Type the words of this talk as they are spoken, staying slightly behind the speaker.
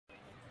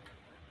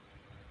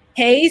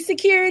Hey,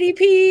 security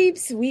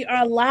peeps. We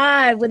are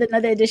live with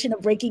another edition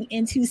of Breaking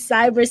Into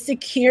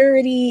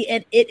Cybersecurity,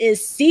 and it is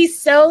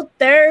CISO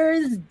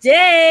Thursdays.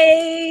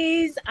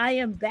 I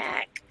am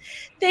back.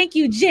 Thank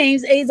you,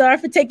 James Azar,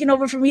 for taking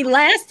over for me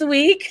last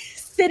week,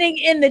 sitting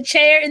in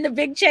the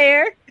big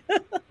chair.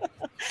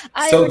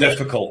 So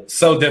difficult.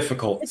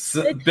 It's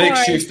Big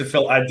hard. shoes to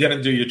fill. I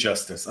didn't do you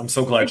justice. I'm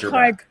so glad you're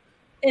back.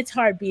 It's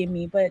hard being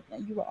me, but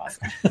you were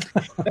awesome.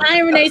 I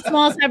am Renee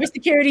Small,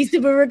 cybersecurity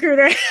super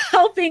recruiter,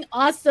 helping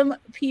awesome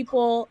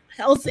people,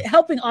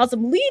 helping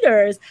awesome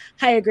leaders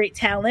hire great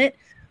talent.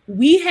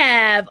 We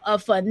have a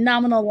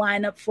phenomenal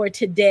lineup for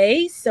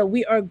today. So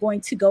we are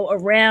going to go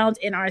around,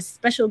 and our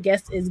special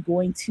guest is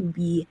going to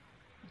be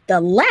the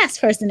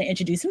last person to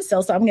introduce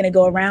himself. So I'm going to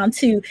go around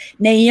to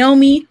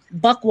Naomi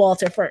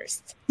Buckwalter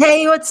first.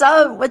 Hey, what's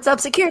up? What's up,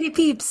 security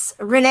peeps?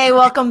 Renee,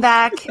 welcome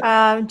back.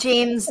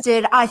 James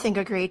did, I think,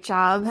 a great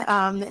job.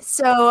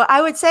 So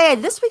I would say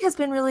this week has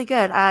been really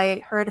good.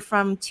 I heard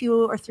from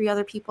 2 or 3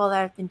 other people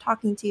that I've been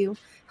talking to,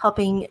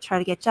 helping try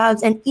to get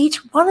jobs. And each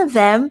one of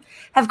them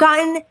have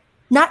gotten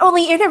not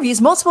only interviews,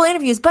 multiple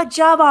interviews, but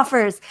job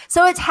offers.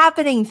 So it's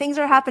happening. Things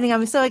are happening.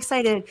 I'm so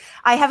excited.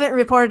 I haven't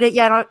reported it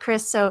yet,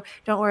 Chris, so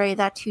don't worry.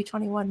 That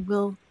 221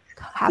 will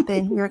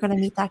happen. We're going to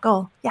meet that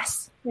goal.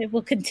 Yes. It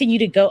will continue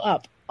to go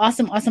up.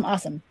 Awesome.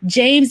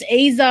 James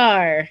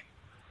Azar.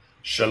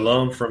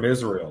 Shalom from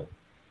Israel.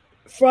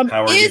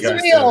 How are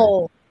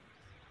Israel.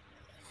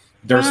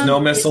 There's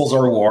no missiles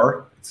or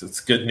war. It's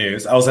good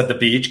news. I was at the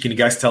beach. Can you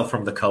guys tell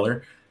from the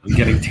color? I'm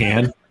getting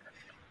tan.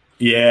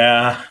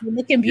 Yeah. You're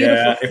looking beautiful.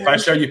 Yeah. If I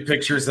show you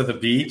pictures of the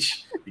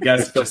beach, you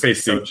guys are just be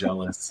so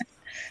jealous.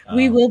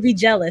 We will be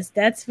jealous.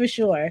 That's for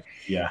sure.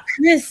 Yeah.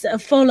 Chris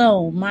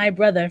Follow, my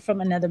brother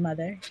from another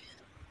mother.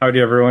 Howdy,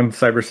 everyone.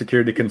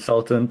 Cybersecurity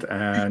consultant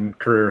and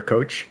career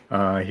coach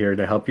here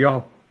to help you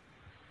all.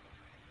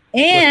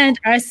 And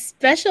our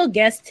special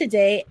guest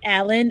today,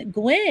 Alan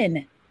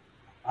Gwynn.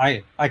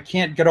 I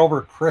can't get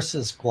over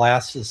Chris's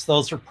glasses.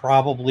 Those are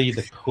probably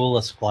the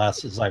coolest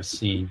glasses I've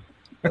seen.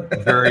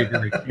 Very,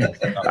 very cool.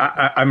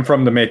 I'm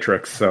from the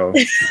Matrix, so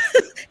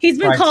he's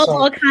been called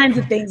all kinds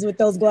of things with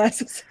those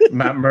glasses.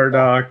 Matt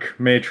Murdock,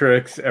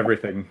 Matrix,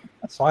 everything.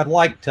 So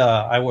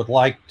I would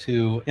like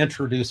to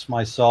introduce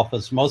myself.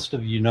 As most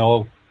of you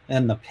know,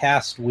 in the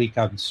past week,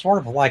 I'm sort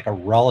of like a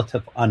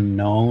relative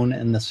unknown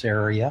in this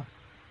area.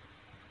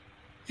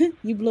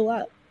 You blew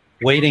up.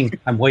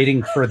 I'm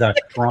waiting for the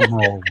drum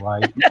roll,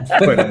 right?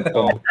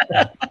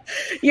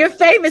 You're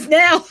famous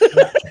now.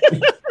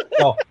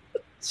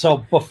 So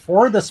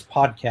before this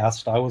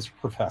podcast, I was a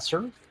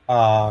professor,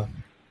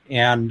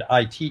 and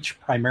I teach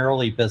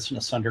primarily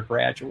business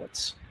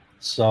undergraduates.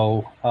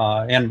 So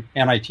and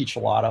I teach a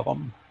lot of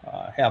them.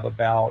 Have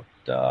about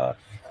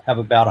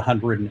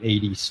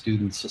 180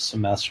 students a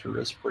semester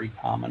is pretty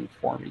common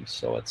for me.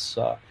 So it's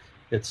a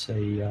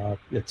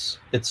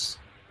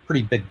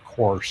pretty big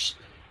course,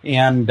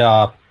 and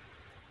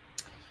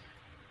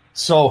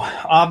so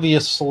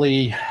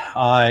obviously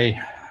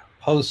I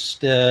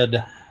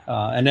posted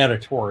an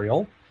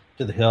editorial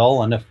to the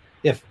Hill, and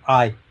if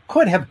I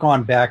could have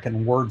gone back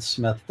and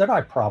wordsmithed that,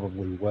 I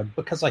probably would,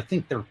 because I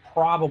think there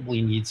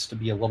probably needs to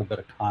be a little bit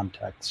of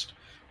context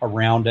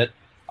around it.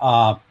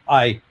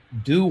 I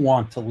do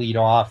want to lead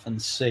off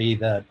and say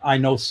that I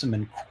know some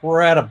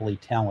incredibly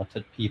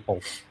talented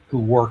people who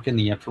work in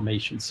the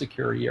information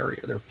security area.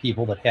 There are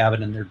people that have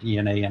it in their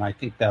DNA, and I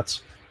think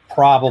that's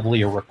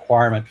probably a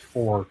requirement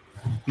for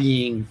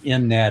being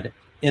in that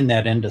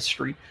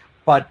industry.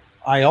 But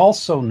I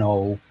also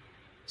know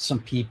some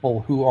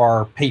people who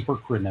are paper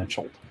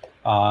credentialed.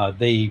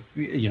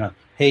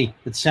 Hey,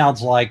 it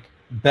sounds like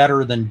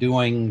better than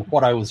doing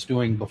what I was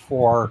doing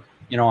before,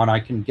 and I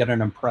can get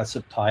an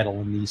impressive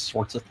title and these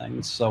sorts of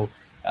things. So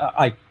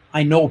I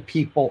know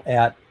people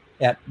at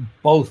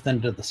both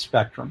ends of the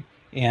spectrum,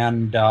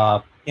 and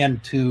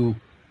to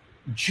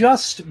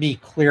just be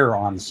clear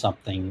on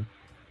something,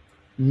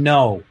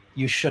 no,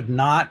 you should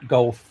not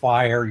go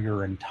fire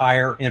your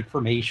entire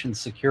information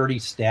security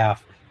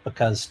staff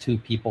because 2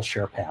 people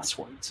share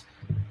passwords.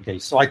 Okay,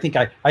 so I think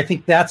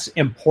that's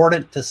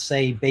important to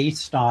say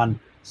based on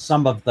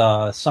some of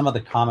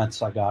the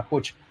comments I got,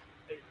 which,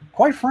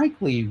 quite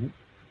frankly,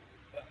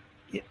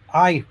 it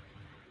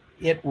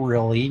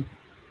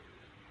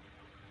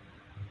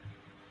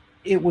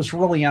was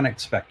really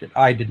unexpected.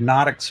 I did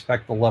not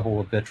expect the level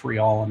of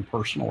vitriol and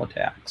personal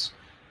attacks.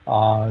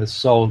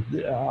 So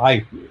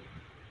I've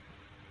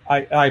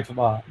had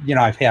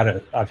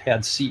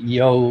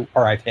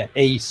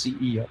a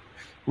CEO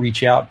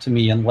reach out to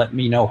me and let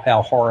me know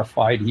how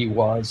horrified he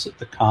was at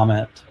the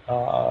comment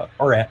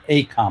or at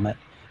a comment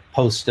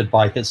posted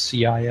by his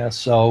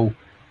CISO.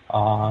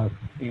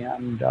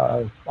 And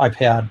I've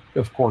had,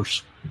 of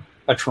course,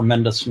 a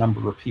tremendous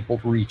number of people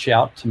reach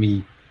out to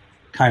me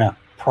kind of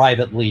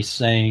privately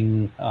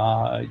saying,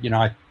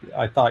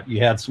 I thought you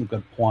had some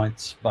good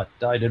points, but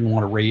I didn't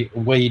want to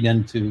wade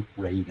into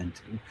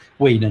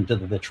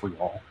the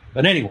vitriol.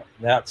 But anyway,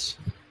 that's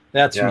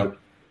me.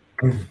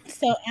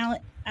 So, Alan,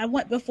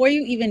 before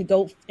you even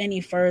go any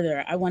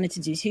further, I wanted to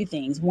do two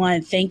things.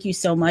 One, thank you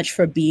so much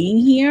for being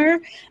here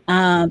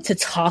to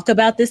talk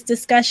about this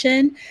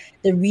discussion.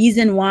 The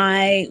reason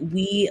why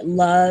we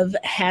love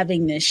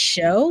having this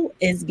show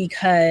is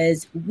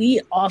because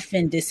we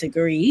often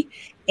disagree.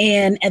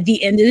 And at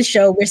the end of the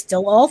show, we're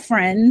still all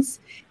friends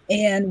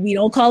and we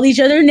don't call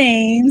each other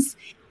names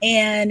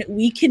and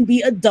we can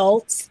be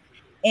adults.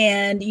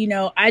 And,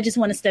 I just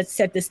want to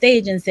set the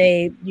stage and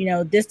say,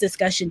 this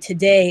discussion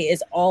today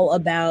is all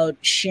about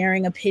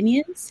sharing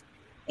opinions.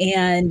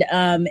 And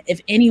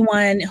if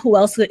anyone who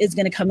else is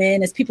going to come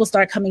in, as people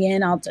start coming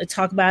in, I'll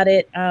talk about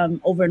it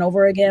over and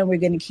over again. We're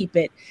going to keep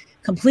it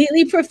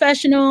completely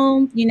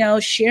professional,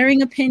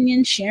 sharing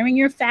opinions, sharing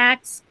your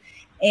facts,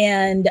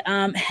 and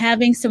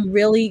having some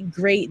really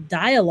great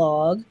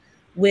dialogue,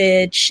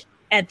 which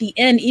at the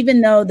end,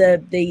 even though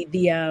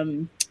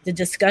the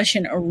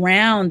discussion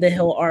around the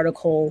Hill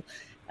article,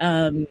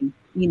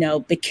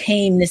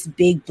 became this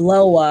big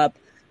blow up.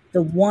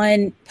 The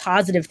one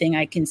positive thing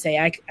I can say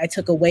I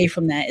took away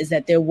from that is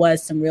that there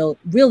was some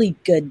really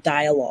good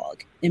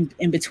dialogue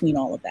in between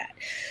all of that.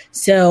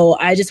 So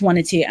I just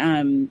wanted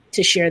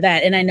to share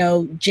that. And I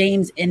know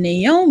James and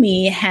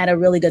Naomi had a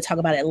really good talk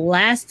about it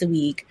last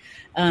week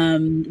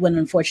when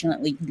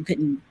unfortunately you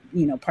couldn't,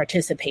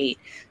 participate.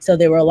 So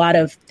there were a lot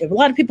of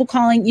people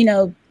calling in,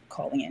 a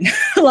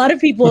lot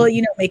of people,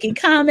 making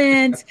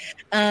comments,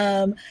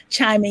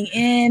 chiming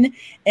in.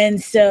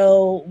 And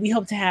so we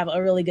hope to have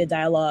a really good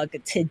dialogue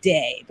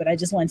today. But I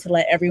just wanted to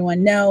let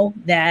everyone know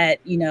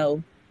that,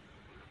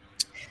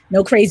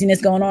 no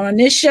craziness going on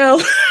this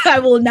show. I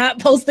will not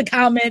post the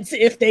comments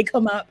if they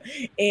come up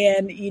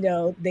and,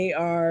 they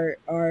are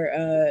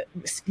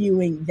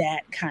spewing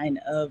that kind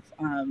of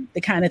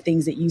the kind of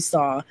things that you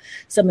saw,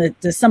 some of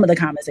the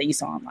comments that you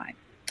saw online.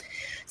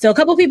 So a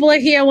couple people are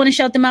here. I want to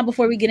shout them out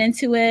before we get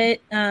into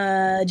it.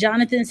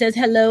 Jonathan says,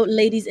 hello,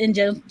 ladies and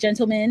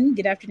gentlemen.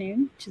 Good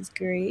afternoon, which is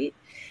great.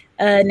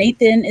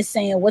 Nathan is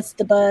saying, what's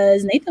the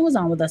buzz? Nathan was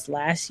on with us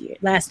last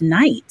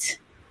night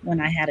when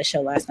I had a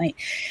show last night.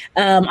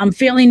 I'm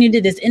fairly new to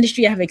this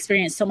industry. I have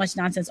experienced so much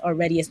nonsense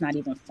already. It's not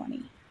even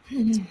funny.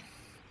 Mm-hmm.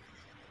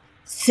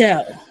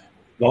 So.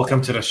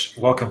 Welcome to the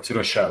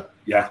show.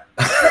 Yeah.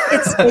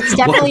 It's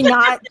definitely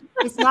not.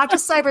 It's not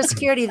just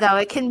cybersecurity though.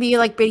 It can be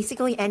like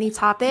basically any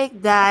topic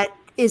that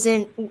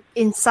isn't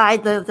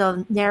inside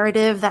the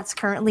narrative that's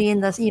currently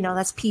in the,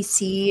 that's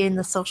PC in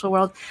the social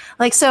world.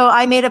 Like, so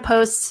I made a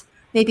post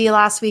maybe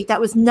last week that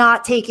was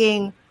not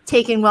taken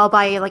well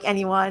by like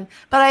anyone,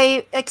 but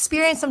I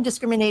experienced some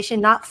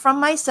discrimination, not from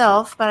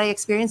myself, but I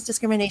experienced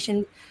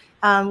discrimination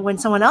when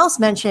someone else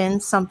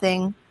mentioned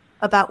something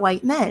about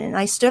white men, and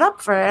I stood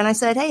up for it and I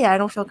said, hey, I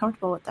don't feel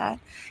comfortable with that.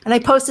 And I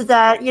posted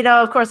that,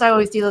 of course I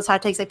always do those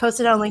hot takes. I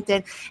posted it on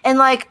LinkedIn, and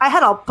like I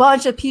had a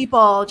bunch of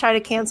people try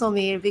to cancel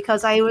me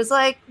because I was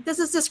like, this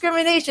is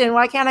discrimination.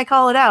 Why can't I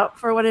call it out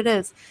for what it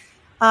is?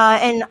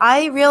 And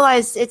I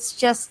realized it's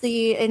just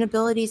the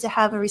inability to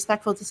have a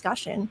respectful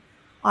discussion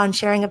on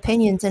sharing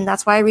opinions. And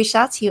that's why I reached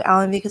out to you,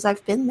 Alan, because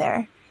I've been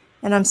there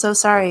and I'm so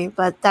sorry,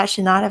 but that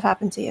should not have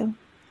happened to you.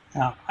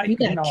 You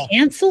got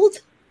canceled?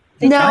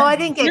 No, I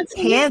didn't get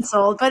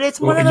canceled, but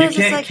it's one of those.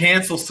 You can't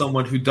cancel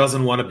someone who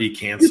doesn't want to be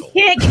canceled.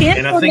 You can't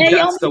cancel. And I think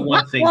that's the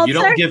one thing. You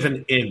don't give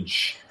an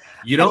inch.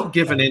 You don't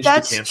give an inch to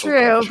cancel. That's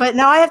true, but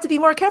now I have to be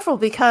more careful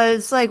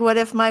because, like, what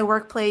if my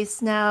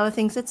workplace now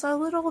thinks it's a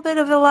little bit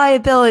of a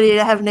liability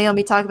to have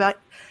Naomi talk about,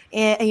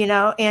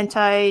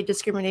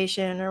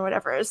 anti-discrimination or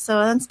whatever.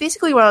 So that's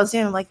basically what I was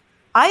doing. Like,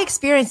 I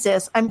experienced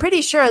this. I'm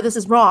pretty sure this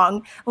is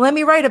wrong. Let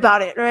me write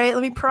about it, right?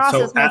 Let me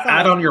process. So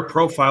add on your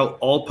profile.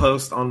 All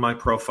posts on my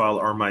profile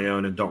are my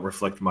own and don't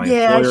reflect my employer.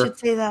 Yeah, I should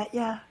say that.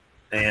 Yeah.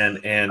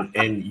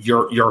 And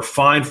you're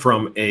fine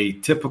from a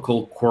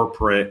typical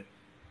corporate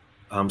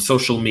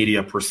social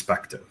media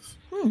perspective.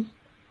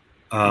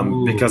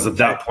 Because at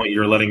that point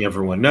you're letting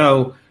everyone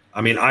know.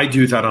 I mean, I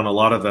do that on a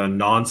lot of the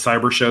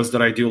non-cyber shows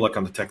that I do, like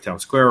on the Tech Town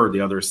Square or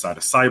the other side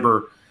of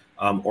cyber,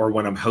 or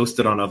when I'm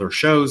hosted on other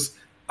shows.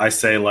 I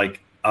say,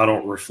 like, I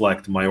don't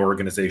reflect my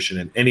organization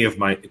in any of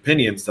my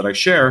opinions that I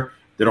share.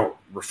 They don't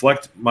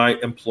reflect my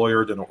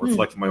employer. They don't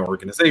reflect my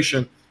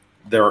organization.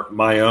 They're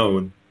my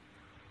own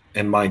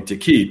and mine to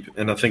keep.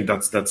 And I think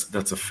that's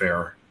a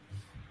fair.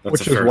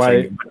 Which is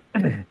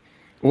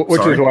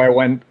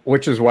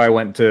why I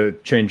went to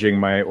changing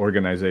my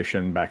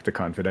organization back to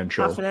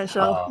confidential.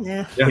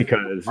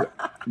 Because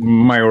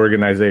my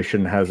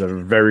organization has a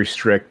very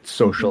strict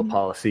social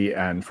policy,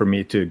 and for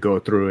me to go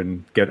through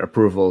and get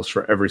approvals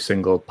for every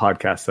single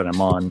podcast that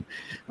I'm on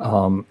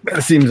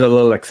seems a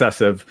little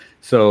excessive.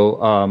 So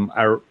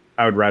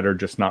I would rather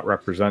just not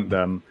represent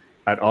them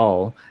at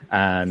all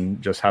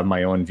and just have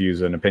my own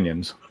views and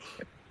opinions.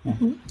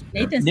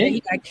 Nathan said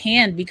he got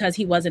canned because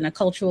he wasn't a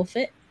cultural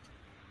fit.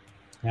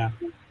 Yeah.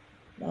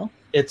 Well,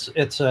 it's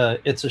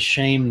a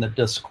shame that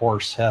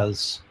discourse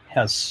has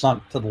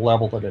sunk to the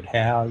level that it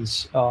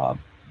has. I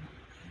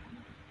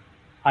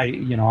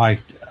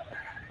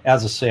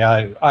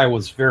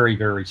was very,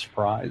 very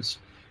surprised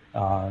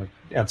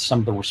at some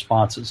of the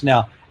responses.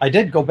 Now, I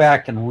did go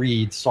back and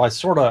read. So I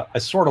sort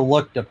of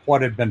looked at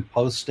what had been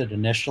posted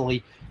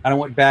initially, and I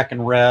went back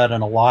and read,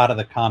 and a lot of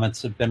the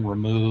comments had been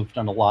removed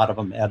and a lot of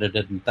them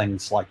edited and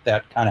things like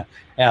that, kind of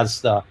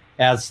as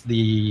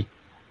the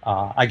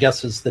I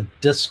guess as the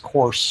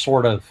discourse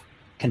sort of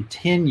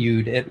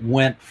continued, it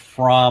went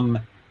from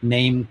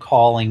name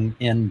calling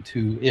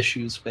into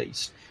issues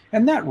based.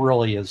 And that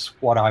really is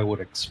what I would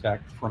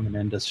expect from an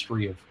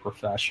industry of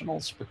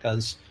professionals,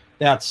 because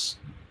that's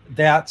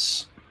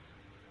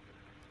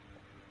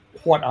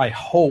what I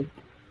hope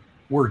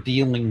we're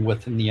dealing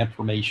with in the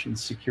information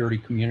security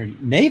community.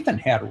 Nathan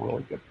had a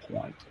really good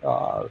point,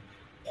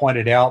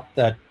 pointed out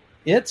that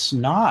it's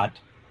not,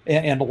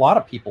 and a lot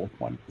of people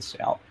pointed this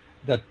out,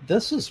 that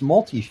this is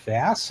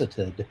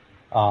multifaceted.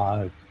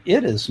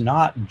 It is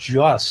not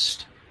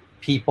just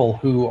people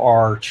who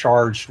are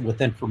charged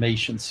with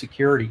information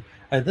security.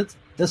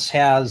 This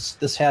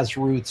has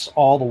roots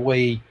all the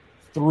way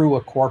through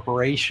a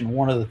corporation.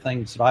 One of the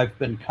things that I've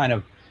been kind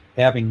of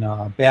having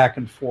back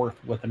and forth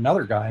with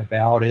another guy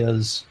about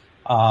is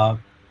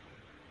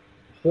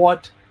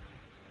what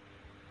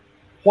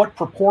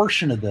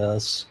proportion of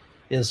this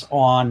is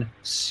on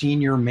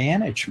senior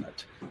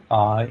management,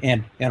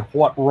 and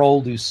what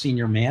role do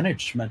senior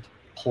management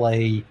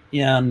play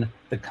in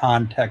the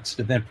context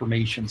of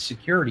information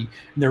security.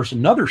 And there's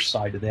another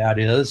side of that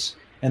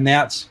and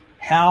that's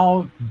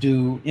how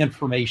do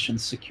information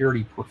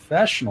security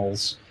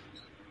professionals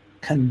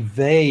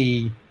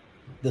convey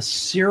the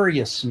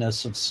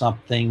seriousness of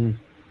something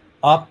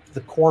up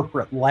the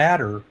corporate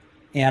ladder,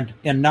 and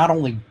not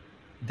only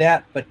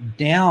that, but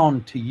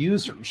down to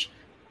users.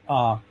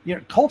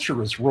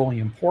 Culture is really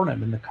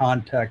important in the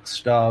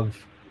context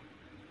of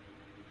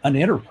an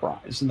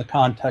enterprise, in the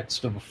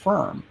context of a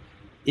firm.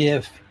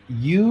 If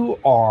you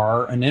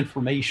are an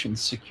information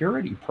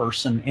security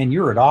person and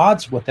you're at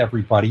odds with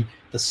everybody,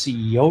 the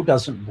CEO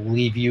doesn't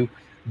believe you,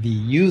 the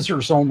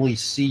users only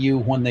see you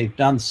when they've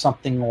done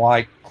something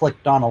like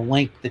clicked on a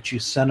link that you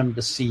sent them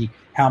to see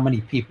how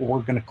many people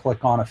were going to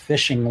click on a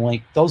phishing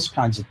link, those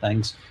kinds of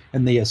things,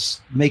 and they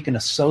make an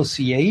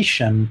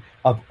association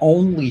of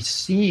only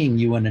seeing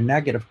you in a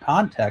negative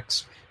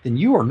context, then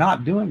you are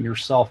not doing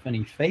yourself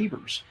any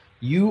favors.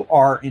 You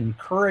are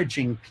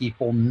encouraging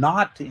people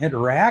not to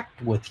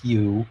interact with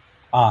you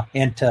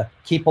and to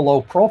keep a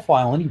low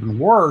profile, and even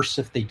worse,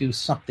 if they do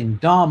something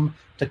dumb,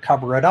 to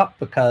cover it up,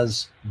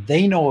 because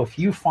they know if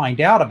you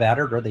find out about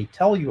it or they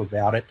tell you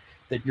about it,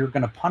 that you're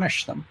going to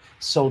punish them.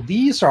 So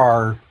these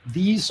are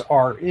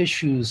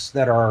issues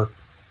that are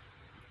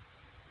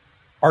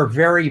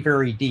very,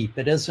 very deep.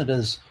 It isn't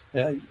as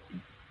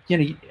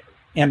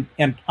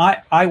and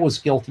I was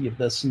guilty of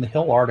this in the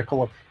Hill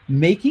article, of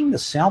making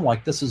this sound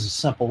like this is a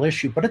simple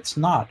issue, but it's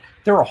not.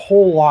 There are a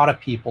whole lot of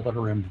people that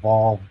are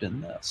involved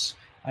in this,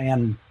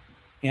 and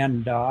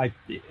the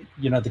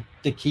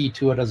key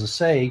to it, as I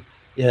say,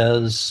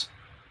 is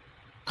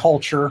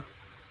culture,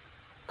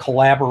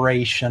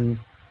 collaboration,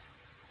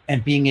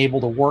 and being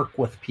able to work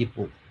with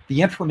people.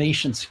 The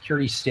information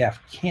security staff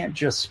can't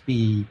just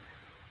be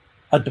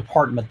a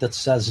department that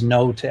says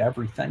no to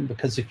everything,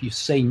 because if you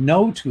say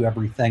no to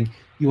everything,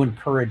 you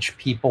encourage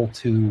people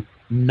to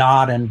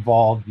not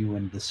involve you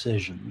in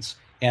decisions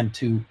and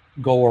to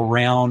go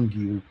around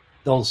you,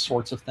 those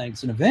sorts of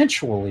things. And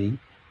eventually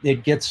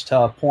it gets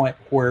to a point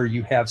where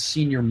you have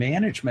senior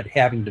management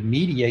having to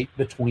mediate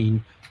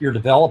between your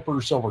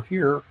developers over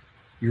here,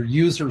 your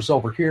users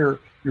over here,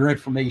 your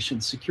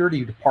information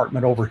security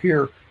department over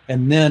here,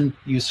 and then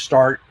you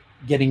start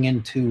getting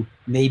into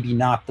maybe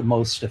not the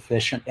most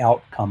efficient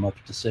outcome of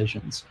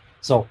decisions.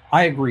 So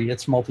I agree,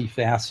 it's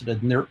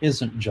multifaceted, and there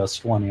isn't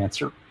just one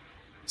answer.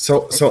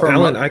 So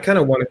Alan, I kind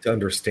of wanted to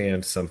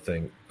understand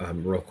something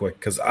real quick,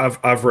 because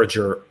I've read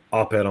your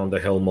op-ed on the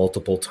Hill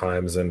multiple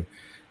times, and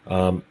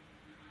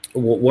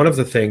one of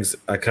the things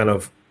I kind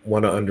of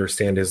want to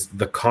understand is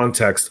the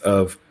context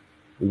of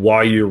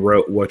why you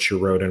wrote what you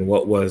wrote and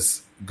what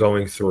was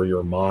going through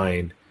your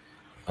mind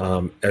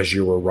as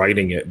you were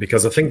writing it,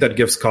 because I think that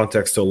gives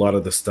context to a lot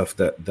of the stuff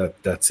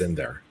that's in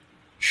there.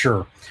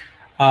 Sure.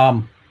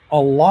 A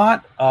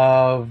lot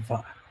of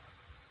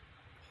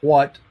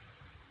what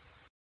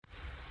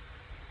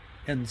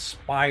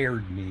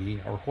inspired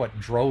me, or what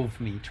drove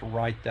me to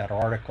write that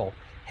article,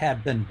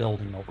 had been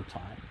building over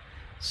time.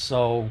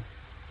 So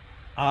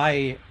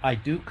I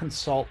do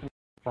consult with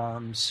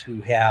firms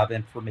who have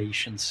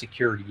information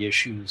security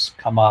issues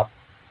come up,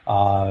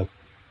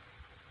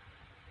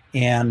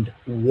 and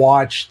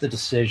watch the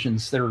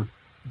decisions that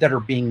are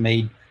being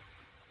made,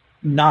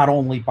 not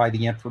only by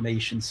the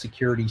information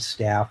security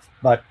staff,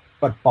 but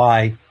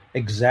by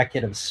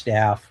executive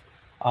staff.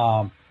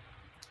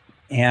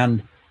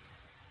 And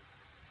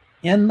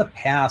in the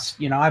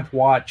past, I've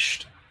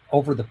watched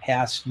over the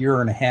past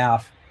year and a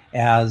half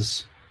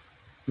as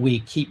we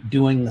keep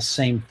doing the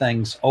same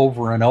things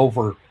over and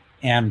over,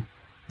 and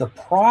the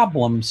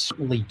problems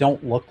certainly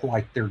don't look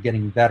like they're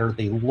getting better.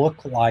 They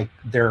look like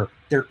they're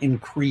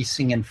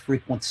increasing in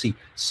frequency.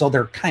 So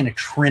they're kind of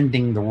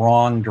trending the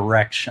wrong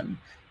direction.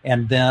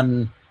 And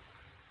then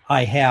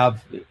I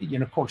have,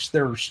 of course,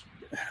 there's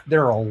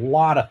there are a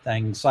lot of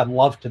things. I'd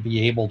love to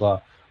be able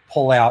to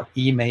pull out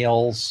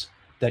emails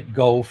that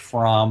go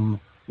from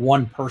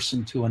one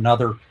person to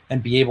another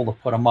and be able to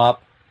put them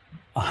up.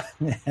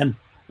 And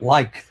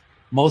like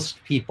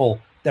most people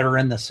that are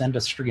in this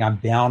industry, I'm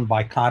bound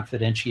by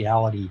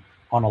confidentiality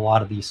on a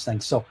lot of these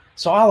things. So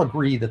I'll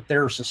agree that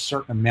there's a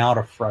certain amount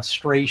of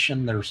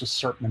frustration. There's a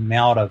certain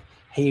amount of,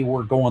 hey,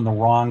 we're going the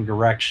wrong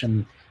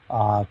direction.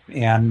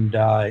 And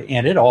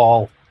it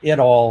all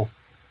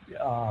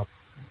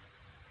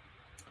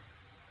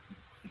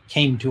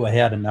came to a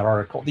head in that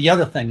article. The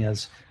other thing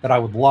is that I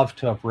would love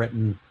to have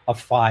written a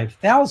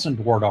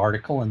 5,000 word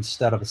article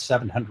instead of a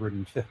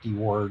 750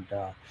 word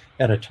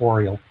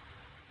editorial,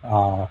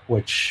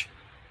 which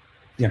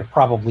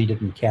probably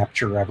didn't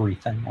capture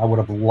everything. I would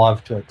have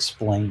loved to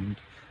explain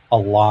a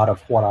lot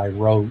of what I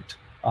wrote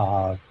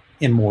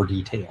in more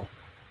detail.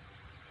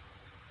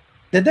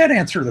 Did that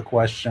answer the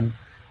question,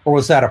 or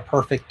was that a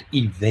perfect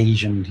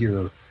evasion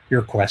to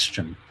your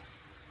question?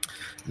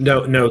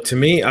 No. To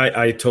me,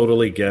 I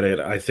totally get it.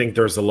 I think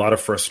there's a lot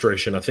of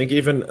frustration. I think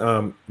even,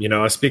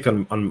 I speak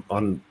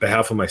on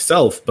behalf of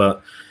myself,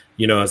 but,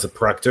 as a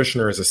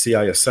practitioner, as a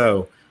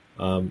CISO,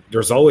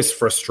 there's always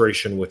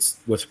frustration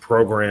with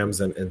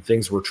programs and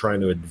things we're trying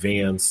to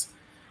advance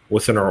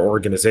within our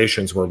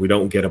organizations where we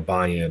don't get a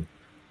buy-in,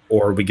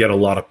 or we get a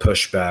lot of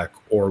pushback,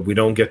 or we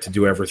don't get to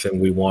do everything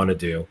we want to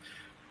do.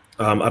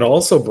 I'd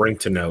also bring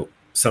to note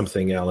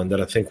something, Alan,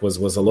 that I think was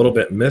a little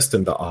bit missed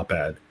in the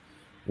op-ed,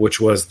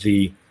 which was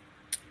the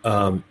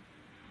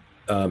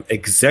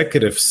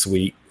executive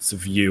suite's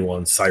view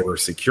on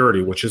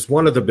cybersecurity, which is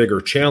one of the bigger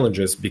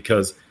challenges,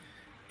 because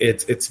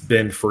it's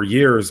been for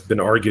years been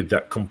argued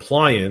that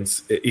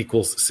compliance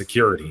equals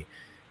security.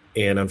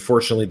 And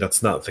unfortunately,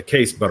 that's not the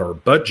case. But our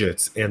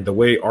budgets and the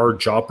way our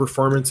job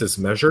performance is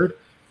measured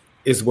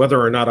is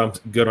whether or not I'm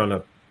good on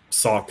a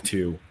SOC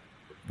 2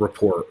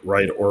 report,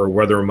 right? Or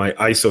whether my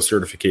ISO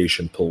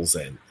certification pulls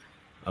in.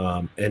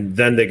 And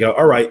then they go,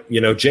 all right,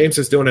 James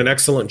is doing an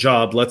excellent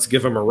job. Let's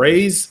give him a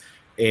raise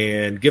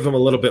and give him a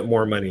little bit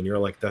more money. And you're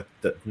like, that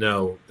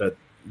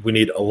we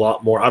need a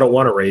lot more. I don't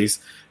want a raise.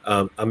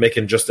 I'm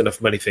making just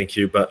enough money, thank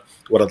you. But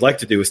what I'd like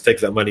to do is take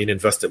that money and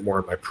invest it more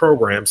in my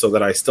program so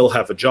that I still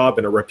have a job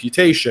and a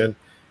reputation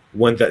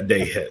when that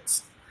day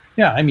hits.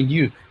 Yeah, I mean,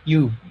 you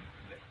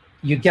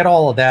get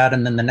all of that,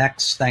 and then the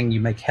next thing, you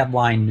make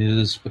headline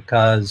news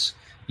because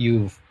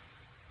you've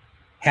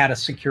had a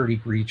security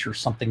breach or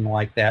something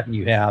like that, and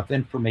you have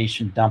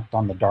information dumped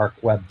on the dark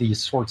web,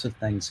 these sorts of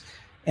things.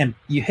 And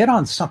you hit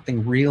on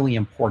something really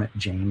important,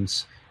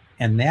 James,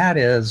 and that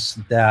is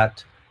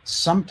that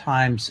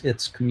sometimes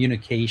it's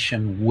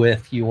communication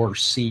with your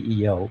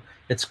CEO.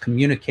 It's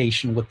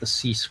communication with the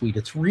C-suite.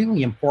 It's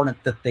really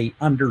important that they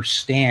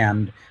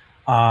understand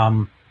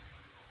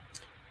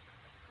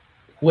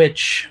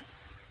which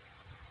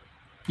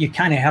you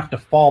kind of have to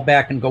fall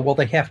back and go, well,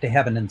 they have to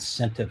have an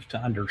incentive to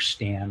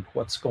understand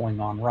what's going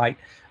on, right?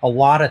 A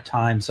lot of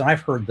times, and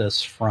I've heard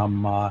this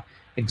from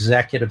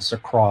executives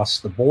across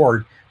the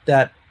board,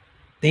 that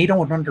they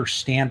don't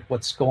understand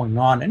what's going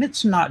on. And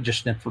it's not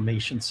just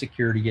information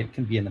security. It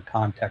can be in the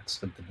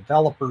context of the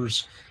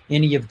developers,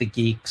 any of the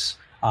geeks.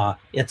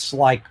 It's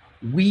like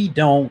we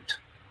don't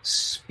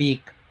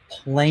speak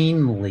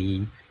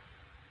plainly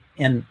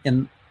in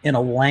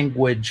a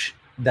language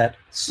that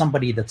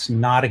somebody that's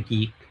not a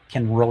geek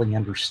can really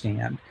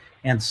understand.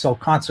 And so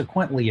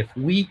consequently, if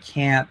we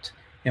can't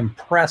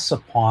impress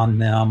upon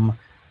them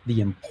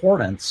the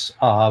importance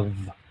of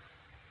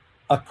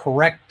a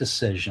correct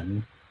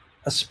decision,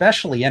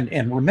 especially,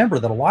 and remember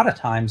that a lot of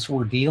times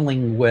we're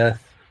dealing with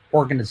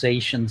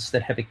organizations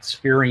that have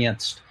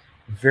experienced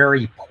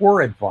very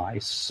poor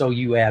advice. So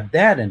you add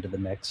that into the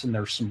mix and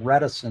there's some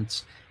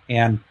reticence,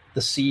 and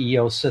the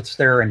CEO sits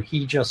there and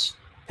he just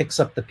picks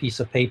up the piece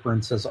of paper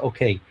and says,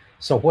 okay,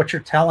 so what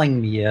you're telling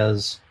me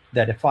is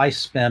that if I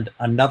spend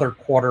another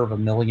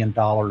 $250,000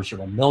 or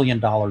 $1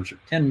 million or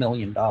 $10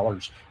 million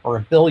or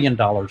 $1 billion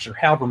or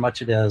however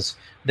much it is,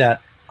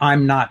 that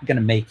I'm not going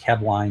to make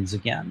headlines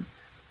again.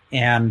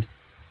 And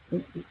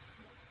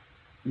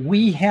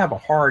we have a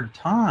hard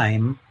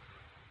time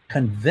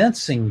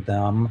convincing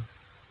them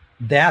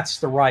that's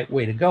the right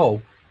way to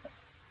go.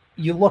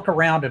 You look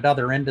around at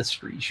other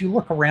industries, you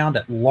look around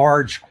at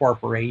large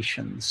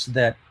corporations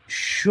that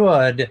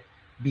should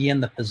be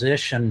in the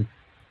position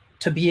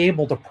to be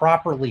able to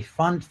properly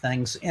fund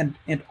things, and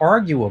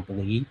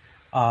arguably,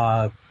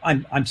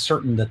 I'm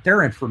certain that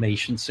their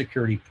information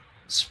security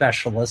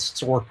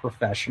specialists or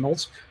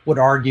professionals would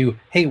argue,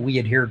 hey, we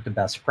adhered to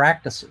best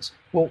practices.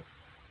 Well,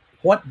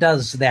 what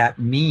does that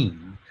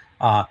mean?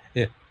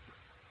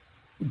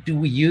 Do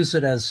we use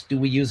it as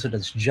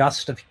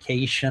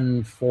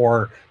justification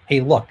for,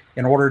 hey, look,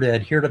 in order to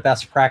adhere to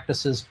best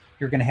practices,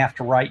 you're going to have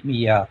to write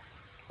me a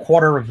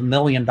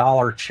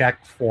 $250,000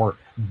 check for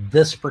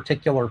this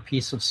particular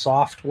piece of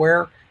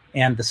software?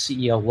 And the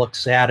CEO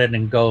looks at it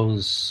and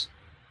goes,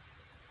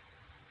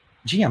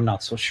 gee, I'm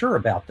not so sure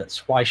about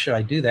this. Why should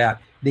I do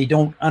that? They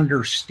don't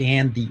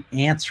understand the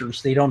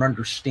answers. They don't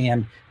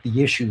understand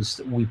the issues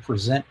that we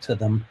present to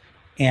them.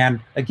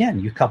 And again,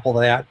 you couple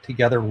that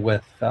together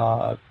with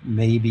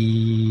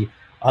maybe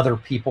other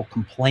people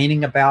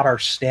complaining about our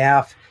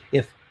staff.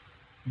 If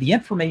the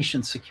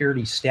information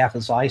security staff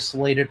is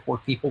isolated where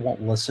people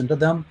won't listen to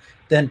them,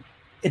 then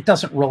it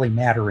doesn't really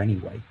matter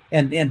anyway.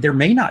 And there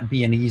may not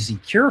be an easy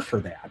cure for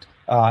that,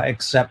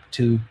 except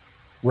to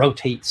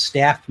rotate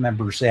staff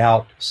members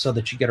out so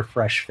that you get a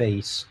fresh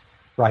face,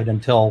 right,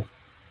 until,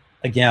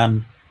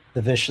 again,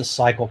 the vicious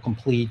cycle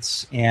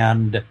completes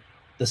and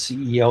the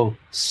CEO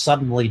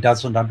suddenly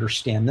doesn't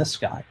understand this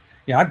guy.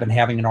 I've been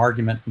having an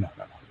argument.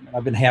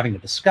 I've been having a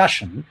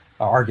discussion.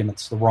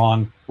 Argument's the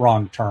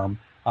wrong term.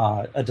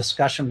 A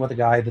discussion with a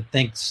guy that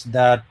thinks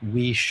that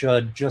we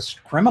should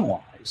just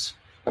criminalize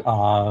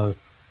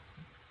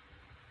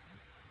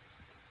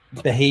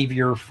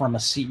behavior from a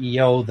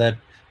CEO that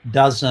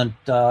doesn't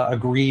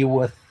agree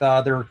with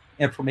their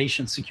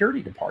information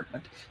security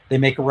department. They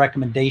make a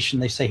recommendation.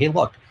 They say, hey,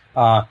 look,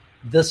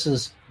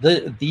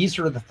 these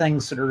are the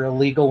things that are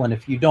illegal. And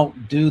if you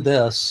don't do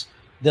this,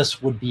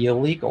 this would be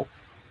illegal.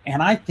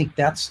 And I think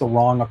that's the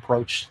wrong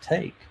approach to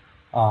take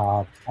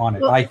on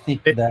it. Well, I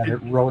think that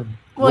it really...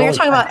 Well, you're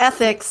talking about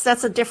ethics.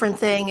 That's a different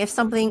thing. If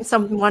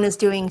someone is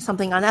doing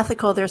something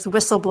unethical, there's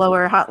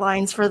whistleblower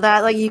hotlines for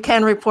that. Like, you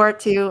can report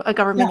to a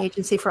government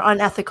agency for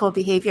unethical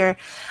behavior.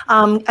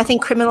 I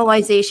think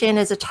criminalization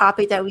is a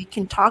topic that we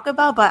can talk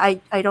about, but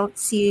I don't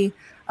see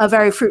a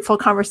very fruitful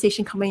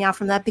conversation coming out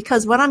from that,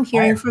 because what I'm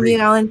hearing from you,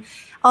 Alan,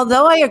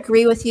 although I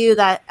agree with you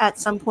that at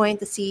some point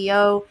the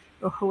CEO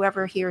or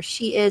whoever he or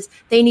she is,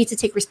 they need to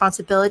take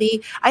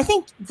responsibility. I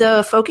think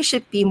the focus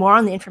should be more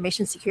on the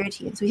information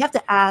security teams. We have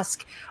to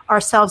ask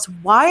ourselves,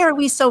 why are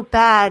we so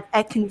bad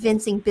at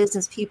convincing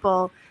business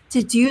people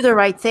to do the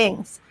right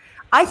things?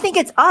 I think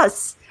it's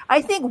us.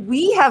 I think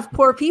we have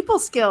poor people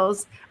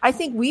skills. I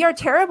think we are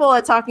terrible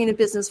at talking to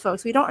business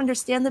folks. We don't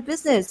understand the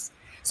business.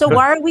 So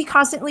why are we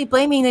constantly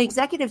blaming the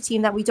executive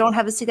team that we don't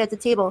have a seat at the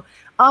table?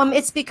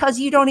 It's because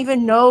you don't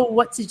even know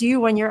what to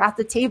do when you're at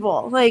the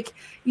table. Like,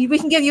 we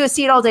can give you a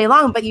seat all day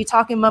long, but you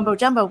talk in mumbo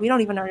jumbo. We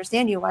don't even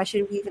understand you. Why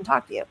should we even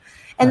talk to you?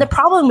 And the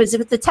problem is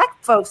with the tech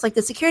folks, like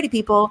the security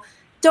people,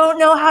 don't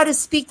know how to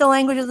speak the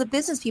language of the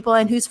business people.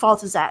 And whose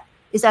fault is that?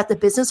 Is that the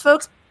business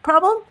folks'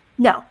 problem?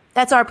 No,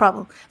 that's our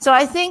problem. So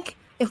I think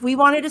if we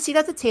wanted a seat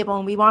at the table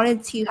and we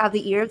wanted to have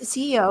the ear of the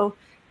CEO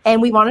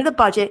and we wanted a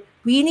budget,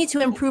 we need to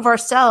improve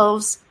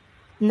ourselves,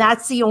 and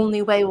that's the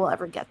only way we'll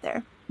ever get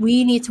there.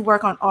 We need to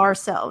work on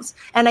ourselves.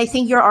 And I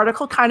think your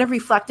article kind of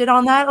reflected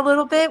on that a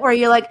little bit, where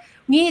you're like,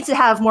 we need to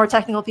have more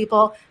technical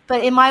people.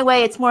 But in my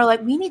way, it's more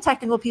like we need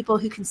technical people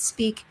who can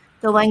speak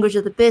the language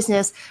of the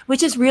business,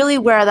 which is really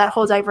where that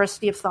whole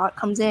diversity of thought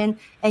comes in.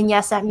 And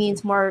yes, that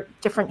means more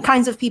different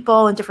kinds of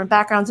people and different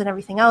backgrounds and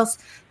everything else,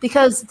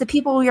 because the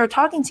people we are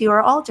talking to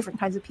are all different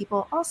kinds of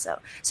people also.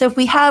 So if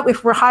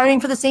we're hiring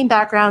for the same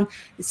background,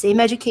 the same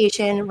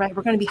education, right,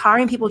 we're going to be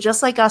hiring people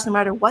just like us, no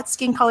matter what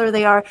skin color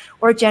they are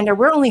or gender.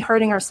 We're only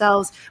hurting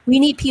ourselves. We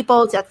need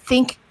people that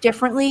think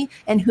differently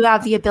and who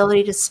have the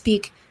ability to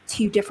speak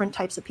to different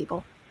types of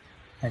people.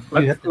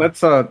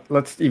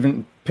 Let's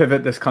even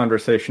pivot this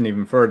conversation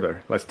even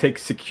further. Let's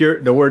take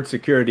the word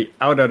security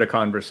out of the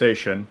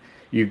conversation.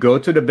 You go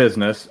to the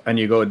business and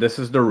you go, this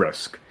is the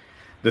risk.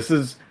 This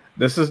is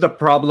the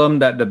problem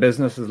that the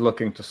business is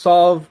looking to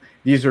solve.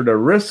 These are the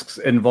risks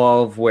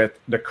involved with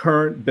the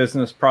current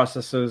business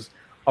processes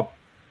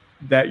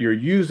that you're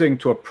using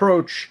to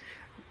approach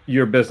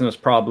your business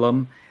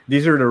problem.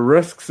 These are the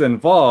risks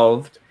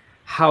involved.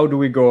 How do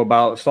we go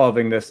about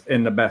solving this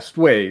in the best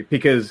way?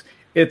 Because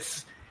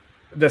it's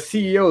the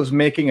CEO is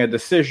making a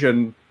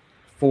decision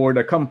for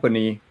the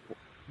company,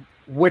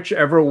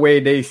 whichever way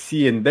they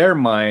see in their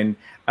mind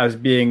as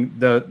being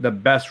the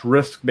best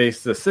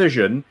risk-based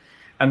decision.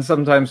 And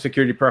sometimes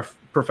security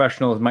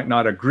professionals might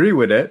not agree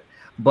with it.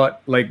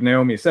 But like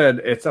Naomi said,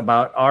 it's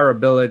about our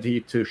ability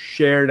to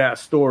share that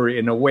story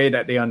in a way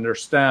that they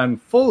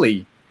understand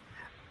fully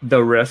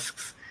the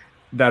risks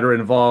that are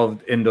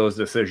involved in those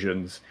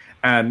decisions.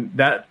 And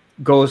that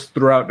goes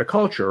throughout the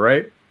culture,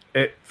 right?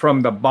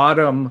 From the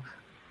bottom,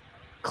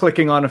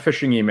 clicking on a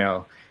phishing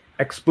email,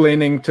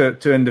 explaining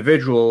to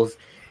individuals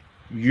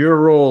your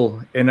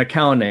role in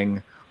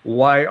accounting.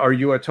 Why are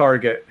you a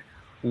target?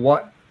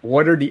 What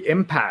are the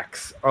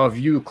impacts of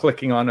you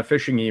clicking on a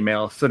phishing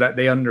email, so that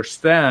they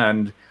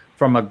understand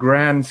from a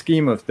grand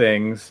scheme of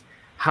things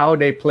how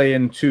they play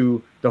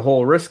into the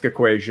whole risk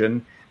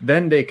equation.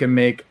 Then they can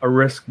make a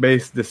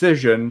risk-based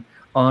decision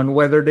on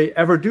whether they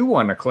ever do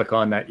want to click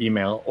on that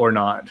email or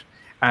not,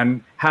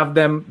 and have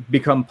them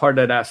become part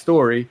of that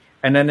story.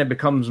 And then it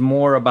becomes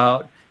more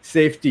about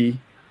safety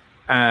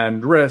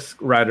and risk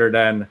rather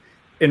than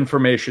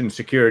information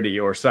security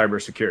or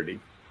cybersecurity.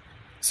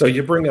 So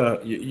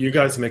you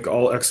guys make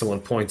all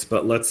excellent points,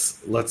 but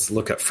let's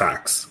look at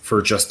facts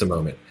for just a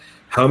moment.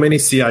 How many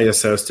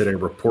CISOs today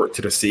report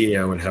to the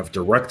CEO and have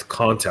direct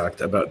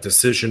contact about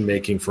decision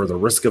making for the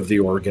risk of the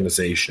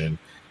organization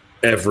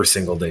every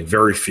single day?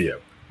 Very few,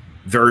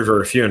 very,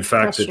 very few. In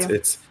fact,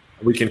 it's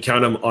we can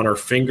count them on our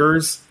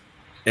fingers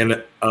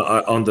and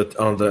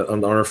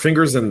on our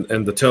fingers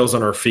and the toes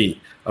on our feet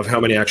of how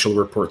many actually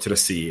report to the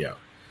CEO.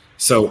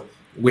 So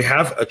we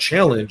have a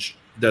challenge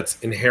that's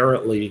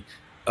inherently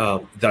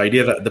the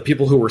idea that the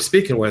people who we're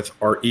speaking with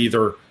are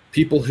either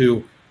people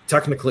who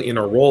technically in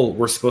our role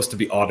we're supposed to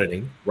be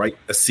auditing, right?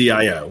 A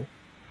CIO.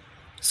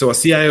 So a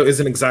CIO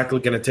isn't exactly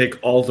going to take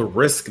all the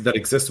risk that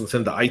exists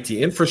within the IT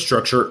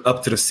infrastructure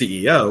up to the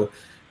CEO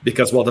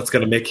because, well, that's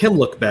going to make him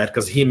look bad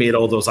because he made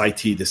all those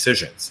IT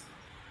decisions,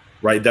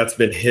 right? That's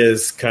been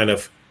his kind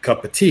of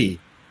cup of tea.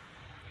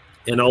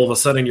 And all of a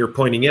sudden you're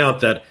pointing out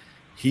that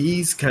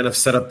he's kind of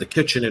set up the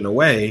kitchen in a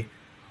way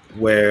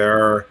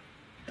where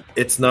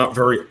it's not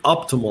very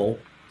optimal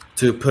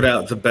to put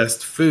out the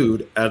best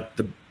food at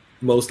the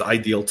most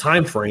ideal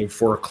time frame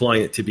for a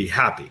client to be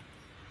happy.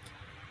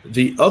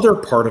 The other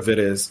part of it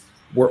is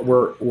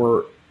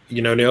we're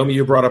Naomi,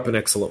 you brought up an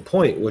excellent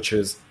point, which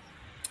is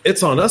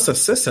it's on us as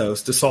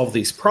CISOs to solve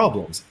these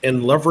problems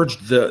and leverage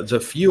the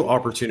few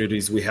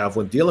opportunities we have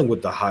when dealing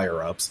with the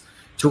higher ups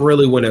to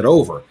really win it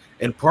over.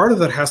 And part of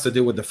that has to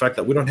do with the fact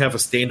that we don't have a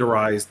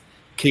standardized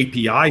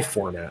KPI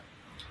format.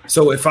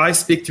 So if I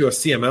speak to a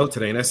CMO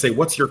today and I say,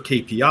 what's your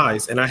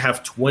KPIs? And I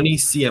have 20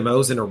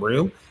 CMOs in a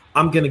room,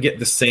 I'm going to get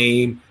the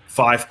same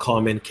 5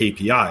 common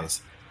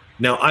KPIs.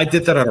 Now, I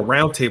did that at a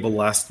roundtable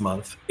last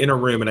month in a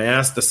room, and I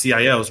asked the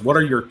CIOs, what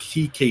are your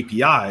key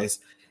KPIs?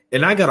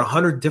 And I got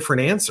 100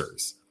 different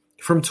answers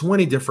from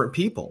 20 different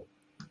people.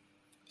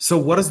 So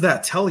what does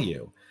that tell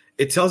you?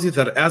 It tells you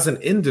that as an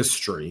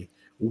industry,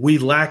 we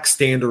lack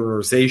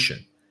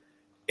standardization.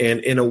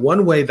 And in a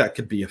one way that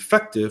could be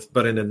effective,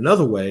 but in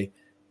another way,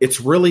 it's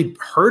really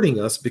hurting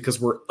us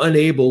because we're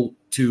unable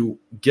to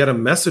get a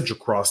message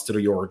across to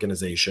the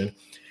organization.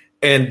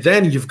 And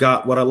then you've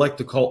got what I like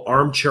to call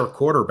armchair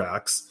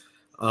quarterbacks,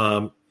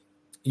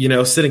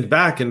 sitting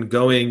back and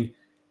going,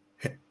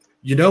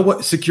 you know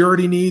what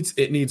security needs?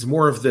 It needs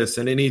more of this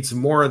and it needs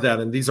more of that.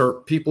 And these are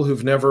people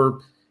who've never,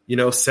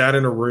 sat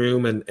in a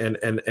room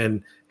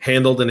and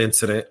handled an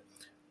incident,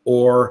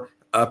 or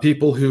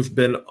people who've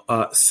been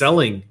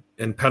selling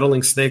and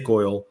peddling snake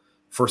oil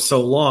for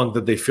so long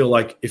that they feel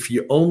like if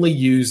you only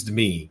used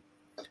me,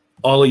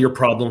 all of your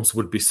problems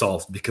would be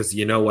solved because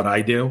you know what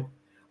I do?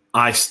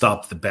 I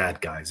stop the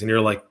bad guys. And you're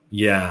like,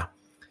 yeah,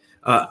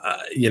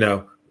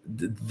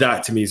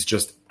 that to me is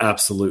just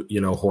absolute,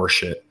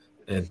 horseshit.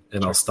 And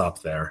I'll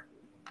stop there.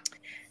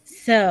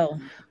 So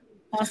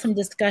awesome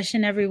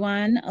discussion,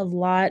 everyone. A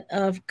lot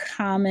of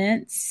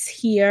comments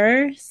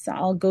here. So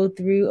I'll go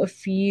through a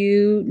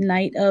few.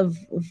 Night of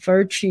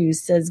Virtue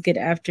says, good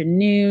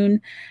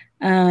afternoon.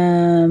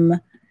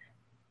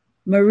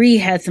 Marie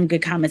had some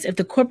good comments. If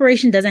the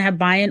corporation doesn't have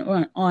buy-in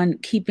on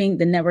keeping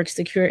the network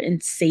secure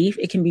and safe,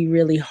 it can be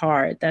really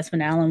hard. That's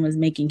when Alan was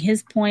making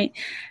his point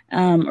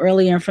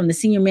earlier, from the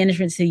senior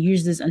management to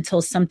use this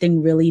until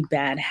something really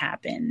bad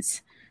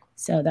happens.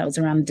 So that was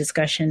around the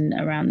discussion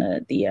around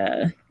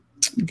the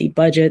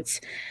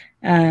budgets.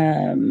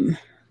 Nathan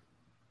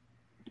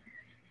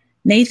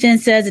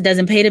says it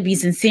doesn't pay to be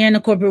sincere in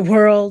the corporate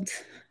world.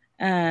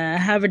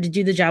 However, to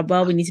do the job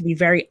well, we need to be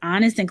very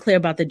honest and clear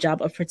about the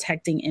job of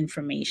protecting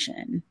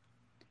information.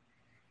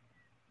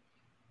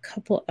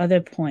 Couple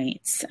other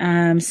points.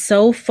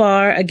 So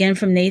far, again,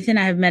 from Nathan,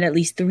 I have met at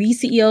least 3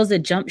 CEOs that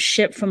jumped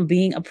ship from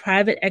being a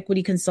private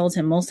equity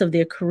consultant most of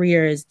their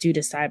careers due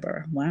to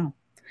cyber. Wow.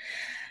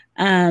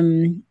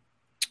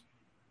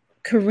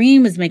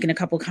 Kareem was making a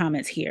couple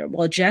comments here.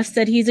 Well, Jeff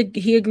said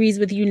he agrees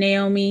with you,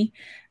 Naomi.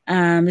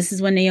 This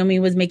is when Naomi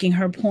was making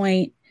her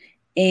point.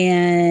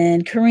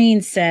 And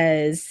Karine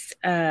says,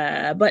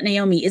 but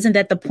Naomi, isn't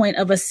that the point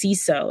of a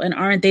CISO? And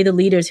aren't they the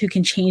leaders who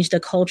can change the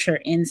culture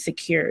in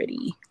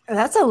security?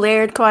 That's a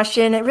layered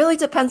question. It really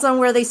depends on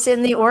where they sit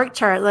in the org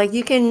chart. Like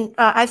you can,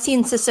 I've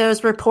seen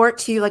CISOs report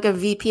to like a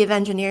VP of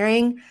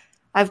engineering.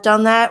 I've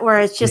done that where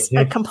it's just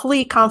a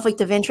complete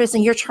conflict of interest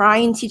and you're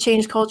trying to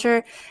change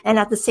culture. And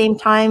at the same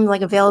time,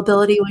 like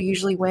availability will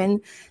usually win.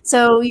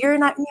 So you're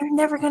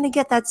never going to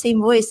get that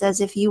same voice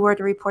as if you were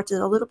to report to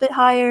it a little bit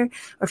higher,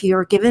 or if you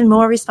were given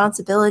more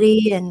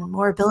responsibility and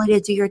more ability to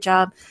do your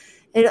job.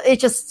 It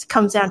just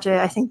comes down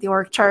to, I think, the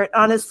org chart,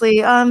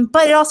 honestly.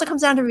 But it also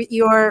comes down to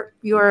your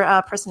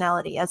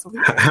personality as a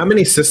leader. How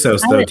many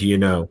CISOs, though, do you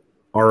know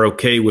are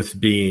okay with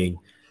being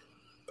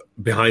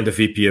behind the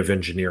VP of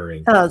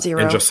engineering? Oh,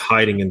 0. And just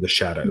hiding in the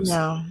shadows?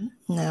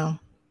 No,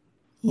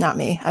 not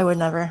me. I would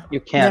never. You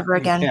can't. Never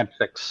again.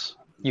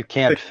 You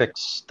can't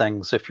fix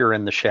things if you're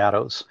in the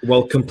shadows.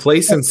 Well,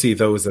 complacency,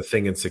 though, is a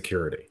thing in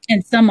security.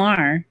 And some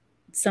are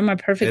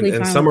perfectly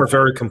fine. And some are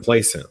very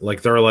complacent.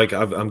 Like they're like,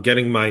 I'm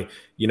getting my,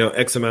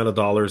 X amount of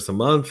dollars a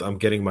month. I'm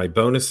getting my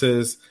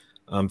bonuses.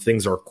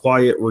 Things are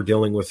quiet. We're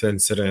dealing with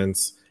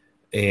incidents.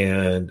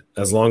 And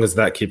as long as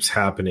that keeps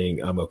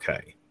happening, I'm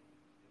okay.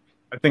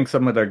 I think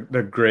some of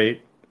the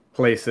great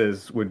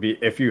places would be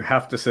if you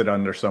have to sit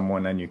under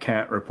someone and you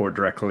can't report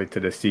directly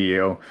to the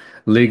CEO,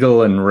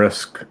 legal and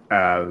risk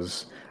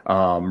as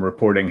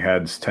reporting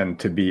heads tend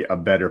to be a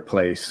better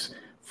place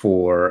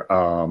for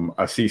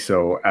a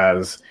CISO,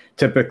 as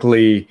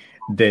typically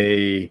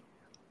they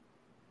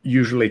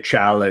usually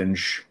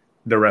challenge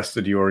the rest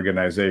of the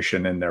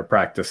organization in their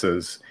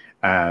practices,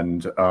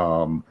 and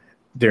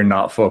they're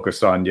not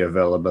focused on the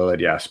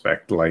availability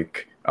aspect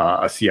like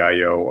a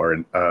CIO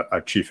or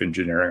a chief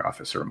engineering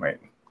officer might.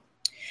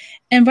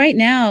 And right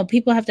now,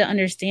 people have to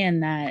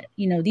understand that,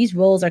 these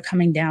roles are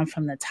coming down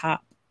from the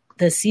top.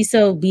 The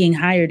CISO being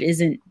hired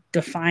isn't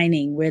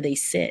defining where they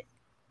sit.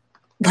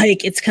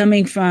 Like, it's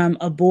coming from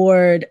a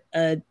board,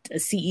 a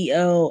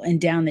CEO, and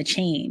down the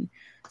chain.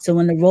 So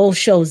when the role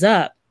shows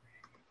up,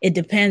 it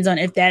depends on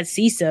if that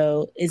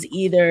CISO is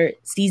either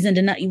seasoned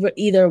enough,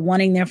 either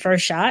wanting their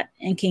first shot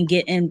and can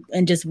get in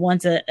and just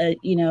wants a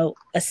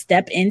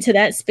step into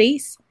that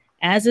space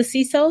as a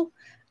CISO,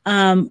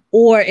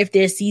 or if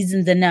they're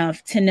seasoned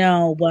enough to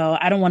know, well,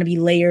 I don't want to be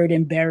layered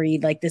and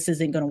buried. Like, this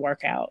isn't going to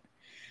work out.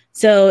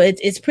 So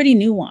it's pretty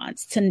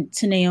nuanced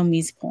to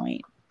Naomi's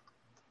point.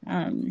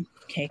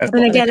 Okay.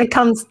 And again, it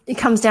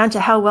comes down to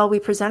how well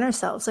we present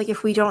ourselves. Like,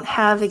 if we don't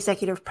have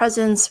executive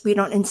presence, we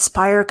don't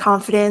inspire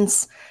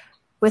confidence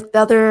with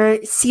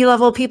other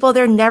C-level people,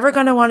 they're never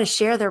going to want to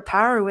share their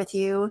power with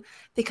you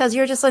because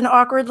you're just an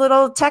awkward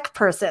little tech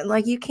person.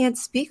 Like, you can't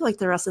speak like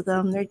the rest of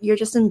them. You're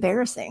just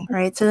embarrassing,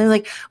 right? So they're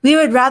like, we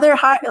would rather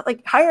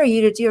hire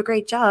you to do a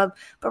great job,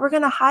 but we're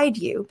going to hide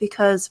you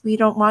because we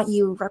don't want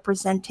you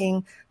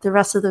representing the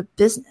rest of the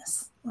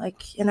business.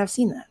 And I've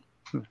seen that.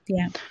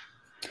 Yeah.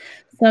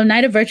 So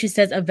Night of Virtue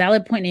says, a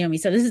valid point, Naomi.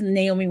 So this is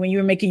Naomi when you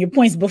were making your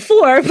points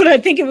before, but I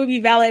think it would be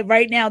valid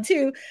right now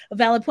too. A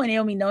valid point,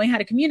 Naomi, knowing how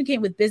to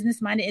communicate with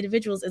business-minded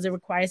individuals is a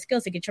required skill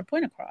to get your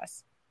point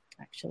across.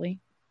 Actually,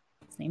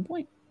 same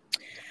point.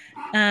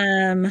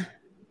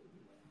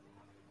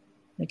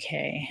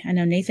 Okay. I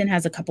know Nathan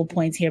has a couple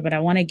points here, but I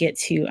want to get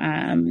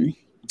to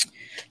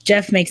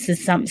Jeff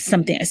says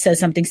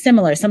something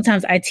similar.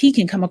 Sometimes IT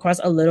can come across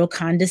a little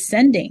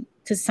condescending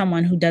to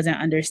someone who doesn't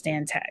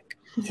understand tech.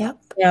 Yep.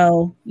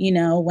 So,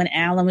 when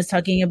Alan was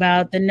talking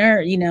about the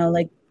nerd,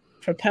 like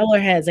propeller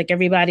heads, like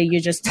everybody,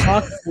 you're just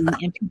talking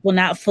and people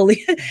not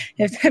fully.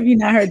 Have you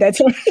not heard that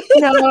term?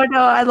 No,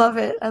 I love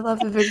it. I love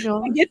the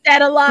visual. I get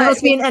that a lot. It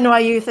must be an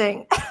NYU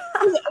thing.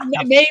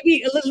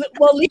 Maybe.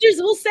 Well, leaders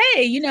will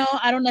say,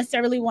 I don't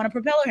necessarily want a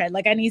propeller head.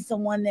 Like, I need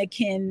someone that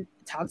can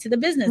talk to the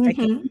business, that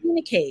can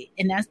communicate.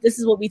 And this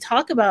is what we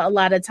talk about a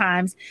lot of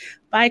times.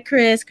 Bye,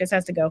 Chris. Chris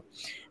has to go.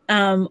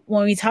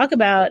 When we talk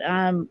about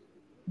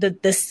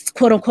the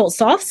quote unquote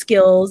soft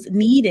skills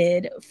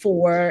needed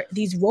for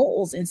these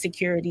roles in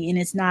security. And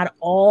it's not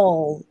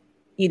all,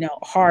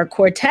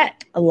 hardcore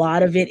tech. A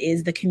lot of it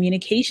is the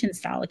communication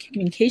style, the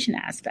communication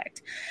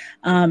aspect,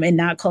 and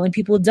not calling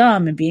people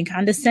dumb and being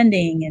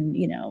condescending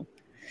and,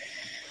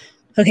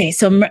 Okay,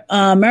 so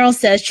Merrill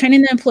says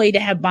training the employee to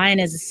have buy-in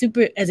as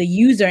a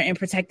user in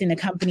protecting the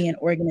company and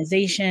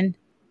organization.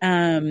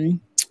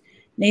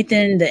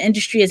 Nathan, the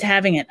industry is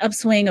having an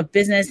upswing of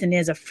business and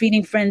there's a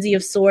feeding frenzy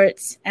of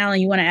sorts. Alan,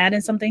 you want to add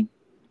in something?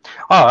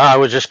 Oh, I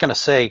was just going to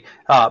say,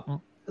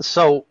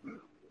 so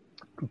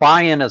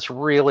buy-in is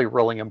really,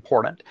 really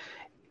important.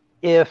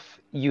 If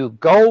you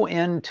go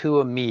into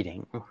a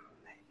meeting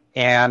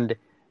and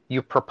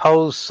you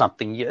propose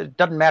something, it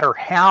doesn't matter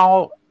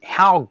how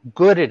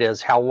good it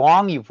is, how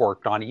long you've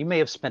worked on it. You may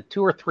have spent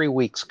 2 or 3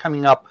 weeks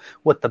coming up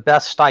with the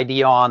best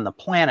idea on the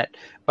planet.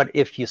 But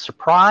if you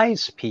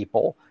surprise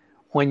people,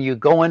 when you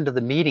go into the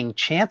meeting,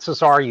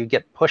 chances are you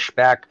get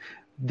pushback.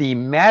 The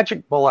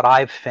magic bullet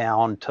I've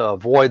found to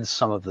avoid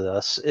some of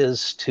this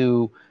is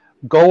to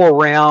go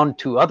around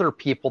to other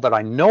people that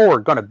I know are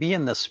going to be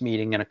in this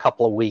meeting in a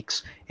couple of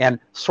weeks and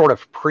sort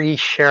of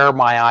pre-share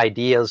my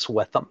ideas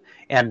with them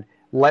and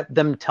let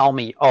them tell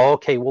me, oh,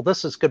 okay, well,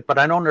 this is good, but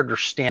I don't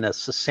understand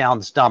this. This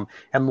sounds dumb.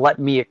 And let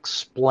me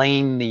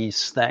explain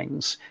these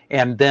things.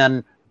 And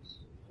then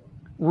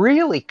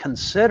really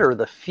consider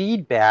the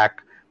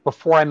feedback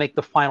before I make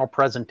the final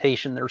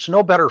presentation. There's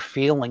no better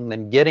feeling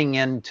than getting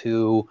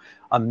into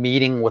a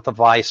meeting with a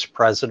vice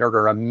president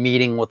or a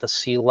meeting with a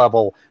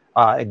C-level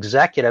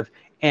executive,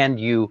 and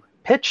you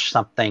pitch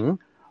something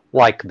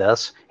like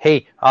this.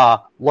 Hey,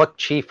 look,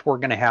 Chief, we're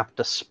going to have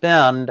to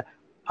spend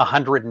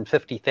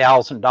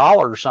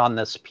 $150,000 on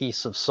this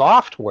piece of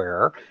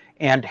software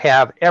and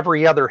have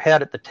every other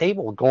head at the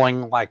table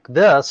going like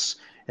this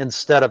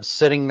instead of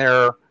sitting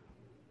there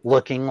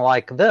looking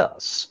like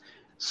this.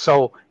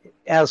 So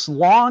as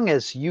long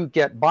as you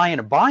get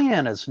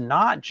buy-in is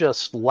not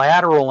just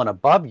lateral and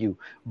above you.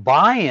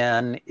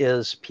 Buy-in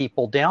is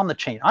people down the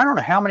chain. I don't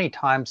know how many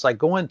times I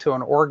go into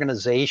an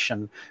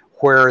organization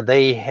where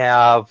they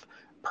have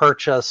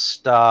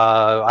purchased,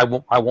 I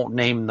won't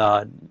name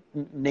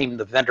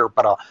the vendor,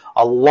 but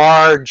a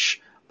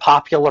large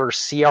popular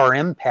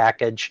CRM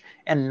package,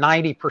 and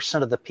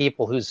 90% of the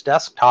people whose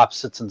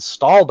desktops it's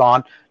installed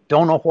on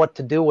don't know what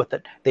to do with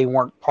it. They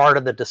weren't part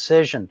of the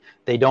decision.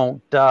 They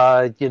don't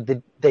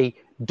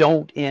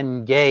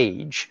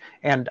engage.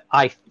 And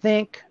I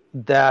think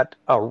that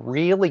a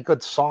really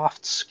good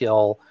soft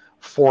skill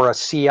for a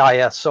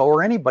CISO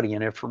or anybody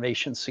in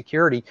information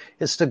security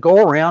is to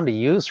go around to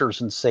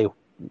users and say,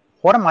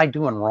 what am I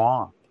doing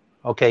wrong?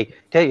 Okay,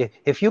 tell you,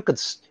 if you could,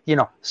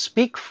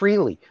 speak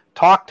freely,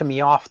 talk to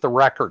me off the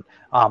record,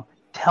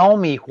 tell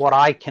me what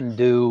I can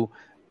do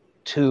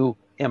to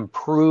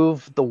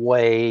improve the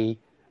way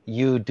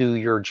you do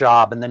your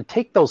job, and then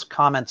take those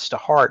comments to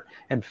heart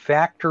and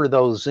factor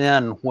those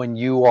in when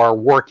you are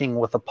working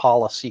with a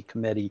policy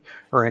committee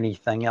or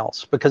anything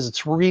else, because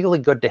it's really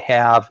good to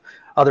have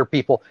other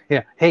people.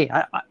 Hey,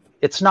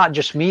 it's not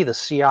just me, the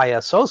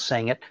CISO,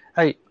 saying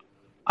it.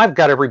 I've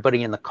got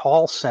everybody in the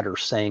call center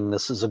saying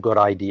this is a good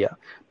idea.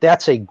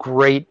 That's a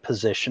great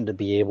position to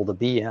be able to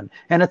be in,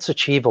 and it's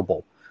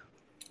achievable.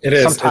 It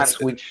is. Sometimes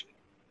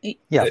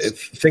yes.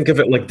 Think of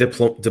it like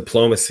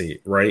diplomacy,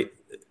 right?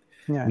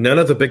 Yeah. None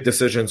of the big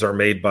decisions are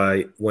made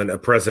by when a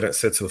president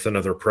sits with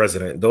another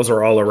president. Those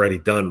are all already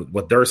done.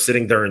 What they're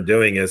sitting there and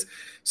doing is,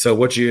 so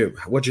what'd you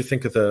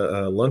think of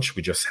the lunch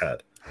we just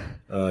had?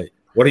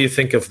 What do you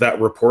think of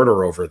that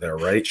reporter over there?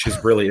 Right?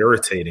 She's really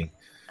irritating.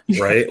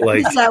 Right?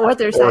 Like, is that what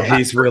they're saying? Or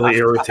he's really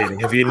irritating.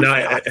 Have you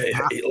not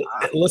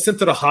listen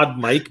to the hot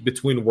mic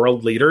between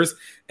world leaders,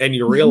 and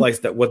you realize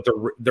that what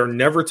they're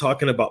never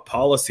talking about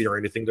policy or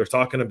anything. They're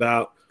talking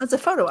about it's a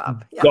photo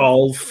op,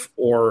 golf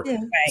or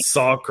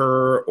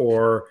soccer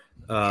or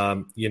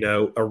a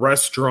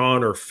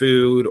restaurant or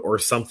food or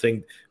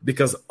something,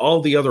 because all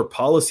the other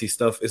policy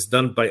stuff is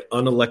done by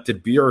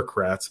unelected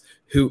bureaucrats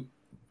who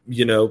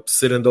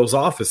sit in those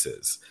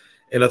offices.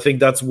 And I think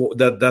that's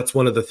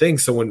one of the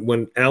things. So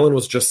when Alan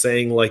was just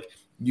saying, like,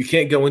 you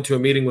can't go into a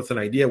meeting with an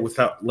idea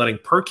without letting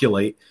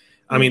percolate.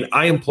 I mean,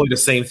 I employ the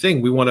same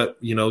thing. We want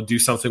to, do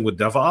something with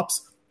DevOps.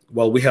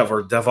 Well, we have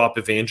our DevOps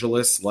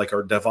evangelists, like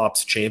our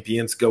DevOps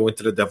champions, go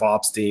into the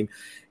DevOps team,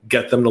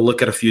 get them to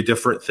look at a few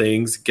different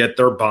things, get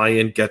their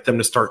buy-in, get them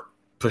to start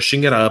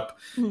pushing it up.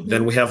 Mm-hmm.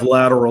 Then we have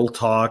lateral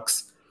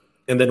talks.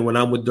 And then when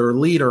I'm with their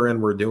leader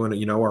and we're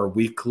doing, our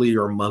weekly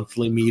or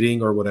monthly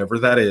meeting or whatever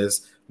that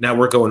is, now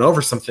we're going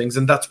over some things,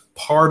 and that's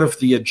part of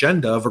the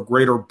agenda of a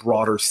greater,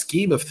 broader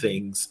scheme of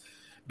things,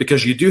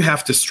 because you do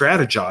have to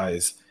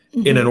strategize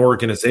in an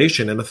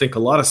organization. And I think a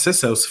lot of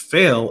CISOs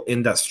fail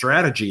in that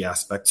strategy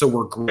aspect. So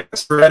we're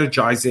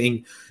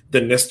strategizing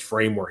the NIST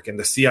framework and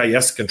the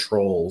CIS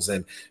controls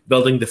and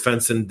building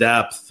defense in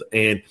depth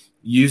and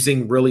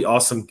using really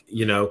awesome,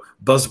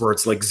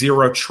 buzzwords like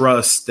zero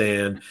trust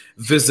and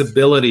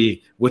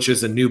visibility, which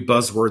is a new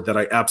buzzword that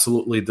I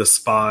absolutely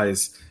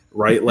despise.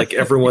 Right? Like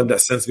everyone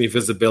that sends me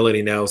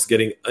visibility now is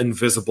getting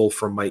invisible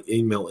from my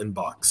email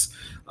inbox.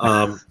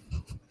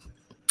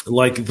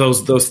 Like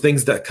those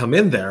things that come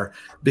in there,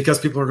 because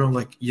people are going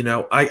like,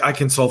 I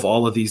can solve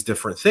all of these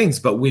different things,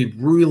 but we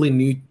really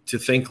need to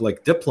think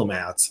like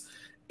diplomats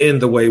in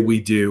the way we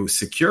do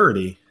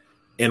security,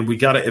 and we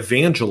got to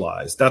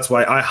evangelize. That's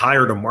why I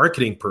hired a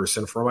marketing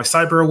person for my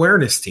cyber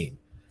awareness team,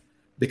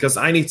 because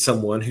I need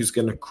someone who's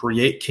going to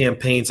create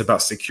campaigns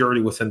about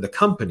security within the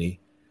company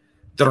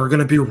that are going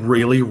to be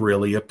really,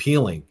 really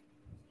appealing.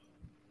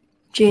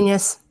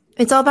 Genius.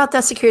 It's all about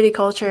that security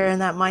culture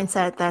and that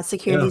mindset that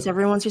security is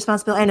everyone's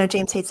responsibility. I know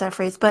James hates that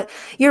phrase, but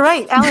you're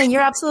right, Alan,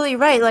 you're absolutely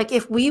right. Like,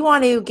 if we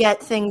want to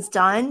get things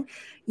done,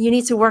 you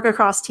need to work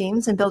across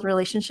teams and build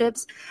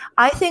relationships.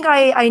 I think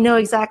I know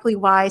exactly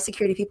why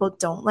security people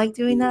don't like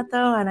doing that,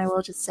 though. And I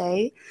will just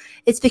say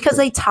it's because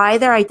they tie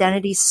their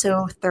identity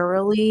so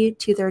thoroughly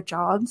to their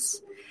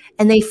jobs.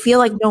 And they feel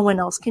like no one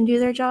else can do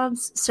their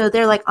jobs. So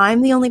they're like,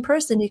 I'm the only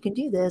person who can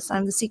do this.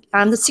 I'm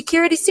the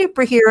security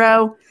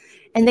superhero.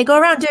 And they go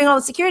around doing all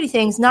the security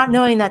things, not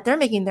knowing that they're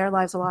making their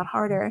lives a lot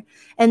harder.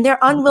 And they're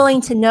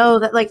unwilling to know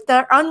that, like,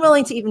 they're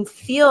unwilling to even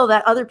feel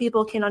that other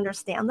people can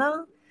understand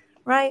them.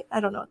 Right? I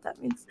don't know what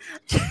that means.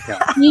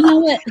 You know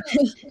what?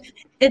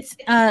 It's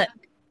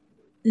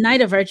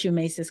Knight of Virtue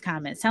makes this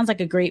comment. Sounds like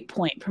a great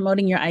point.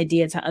 Promoting your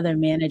idea to other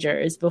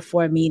managers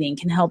before a meeting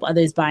can help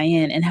others buy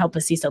in and help a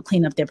CISO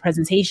clean up their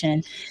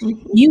presentation.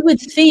 Mm-hmm. You would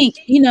think,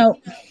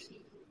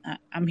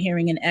 I'm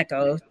hearing an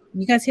echo.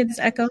 You guys hear this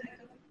echo?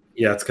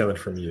 Yeah, it's coming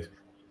from you.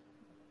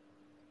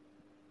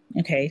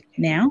 Okay,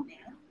 now?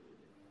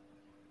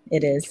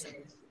 It is.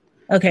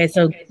 Okay,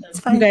 so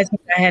you guys can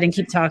go ahead and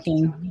keep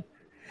talking.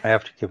 I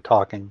have to keep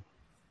talking.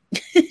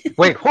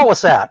 Wait, what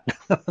was that?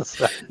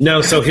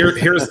 No, so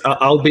here's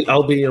I'll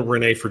be a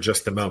Renee for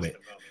just a moment.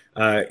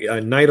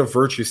 Knight of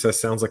Virtue says,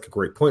 sounds like a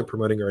great point.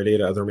 Promoting our idea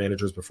to other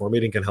managers before a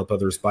meeting can help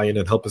others buy in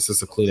and help us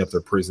to clean up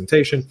their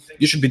presentation.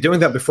 You should be doing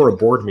that before a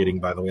board meeting,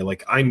 by the way.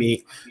 Like, I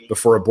meet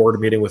before a board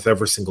meeting with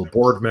every single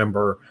board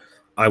member.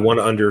 I want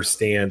to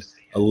understand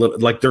a little,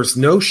 like, there's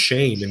no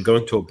shame in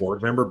going to a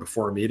board member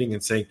before a meeting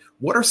and saying,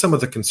 what are some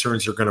of the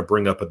concerns you're going to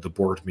bring up at the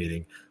board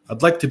meeting?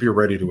 I'd like to be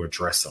ready to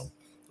address them.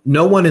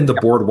 No one in the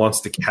board wants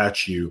to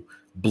catch you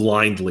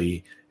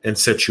blindly and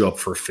set you up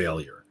for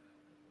failure,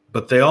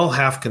 but they all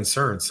have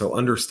concerns. So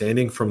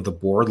understanding from the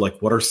board,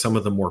 like, what are some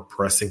of the more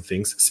pressing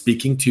things,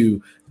 speaking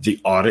to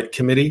the audit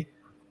committee,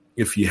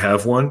 if you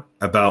have one,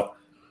 about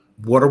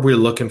what are we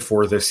looking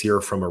for this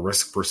year from a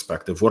risk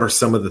perspective? What are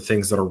some of the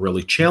things that are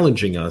really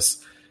challenging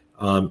us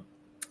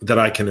that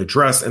I can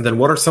address? And then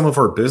what are some of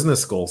our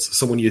business goals?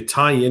 So when you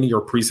tie in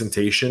your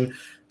presentation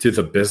to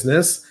the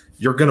business,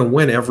 you're going to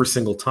win every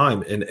single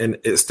time. And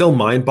it still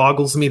mind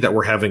boggles me that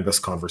we're having this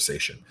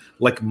conversation,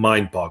 like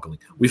mind boggling.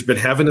 We've been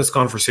having these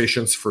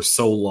conversations for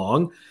so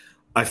long.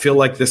 I feel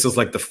like this is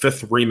like the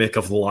 5th remake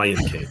of The Lion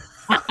King.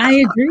 I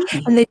agree.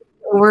 And they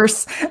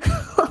worse.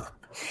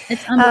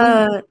 It's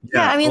unbelievable.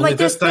 I mean, like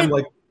this time,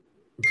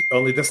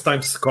 only this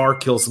time Scar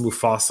kills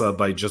Mufasa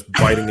by just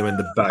biting him in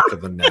the back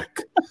of the neck.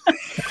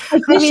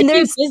 I mean,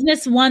 there's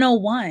Business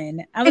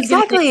 101.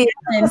 Exactly.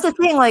 That's the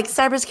thing. Like,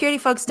 cybersecurity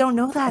folks don't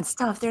know that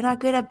stuff. They're not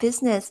good at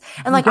business.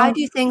 And like, I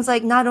do things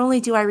like, not only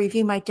do I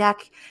review my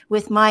deck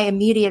with my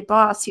immediate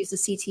boss, who's the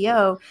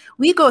CTO,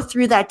 we go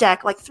through that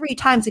deck like 3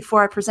 times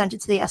before I present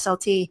it to the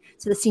SLT,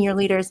 to the senior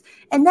leaders.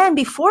 And then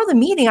before the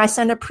meeting, I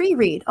send a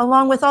pre-read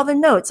along with all the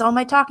notes, all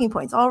my talking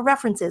points, all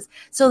references.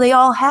 So they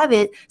all have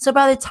it. So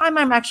by the time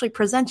I'm actually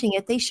presenting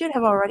it, they should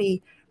have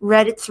already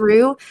read it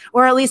through,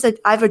 or at least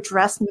I've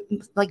addressed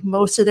like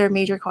most of their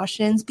major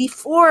questions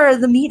before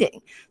the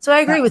meeting. So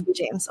I agree with you,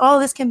 James. All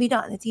this can be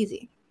done. It's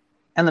easy.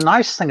 And the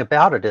nice thing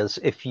about it is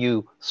if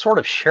you sort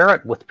of share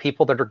it with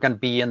people that are going to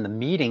be in the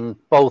meeting,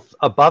 both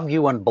above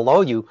you and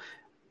below you,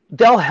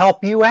 they'll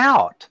help you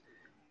out.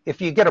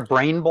 If you get a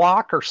brain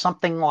block or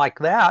something like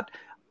that,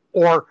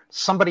 or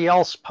somebody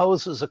else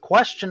poses a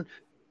question,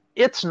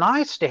 it's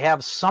nice to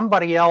have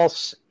somebody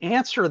else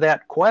answer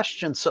that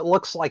question so it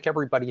looks like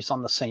everybody's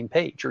on the same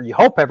page, or you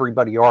hope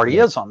everybody already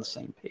is on the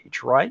same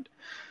page, right?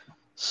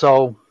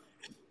 So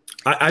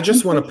I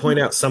just want to point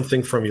out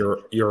something from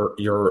your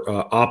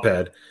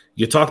op-ed.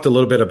 You talked a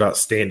little bit about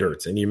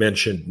standards, and you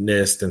mentioned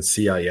NIST and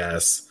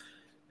CIS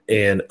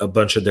and a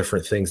bunch of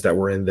different things that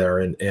were in there.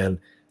 And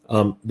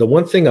the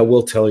one thing I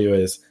will tell you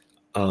is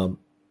the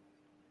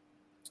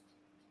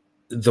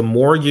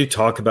more you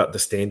talk about the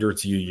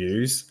standards you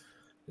use,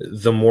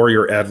 the more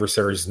your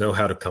adversaries know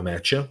how to come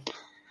at you.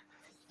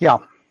 Yeah.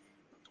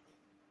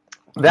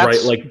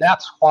 That's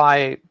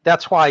right,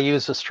 that's why I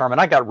use this term, and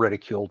I got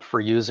ridiculed for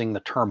using the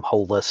term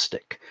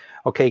holistic.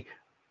 Okay.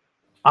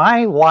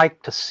 I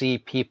like to see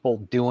people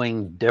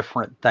doing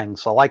different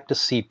things. I like to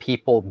see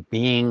people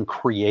being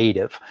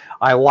creative.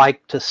 I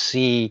like to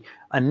see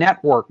a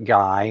network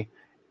guy.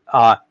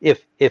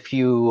 If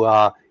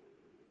you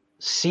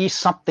see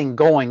something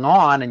going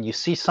on and you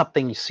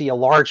see a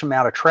large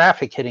amount of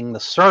traffic hitting the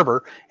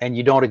server and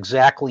you don't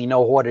exactly know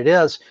what it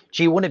is,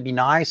 gee, wouldn't it be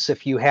nice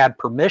if you had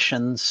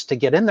permissions to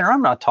get in there?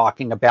 I'm not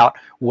talking about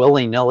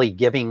willy-nilly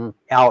giving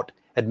out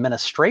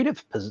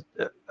administrative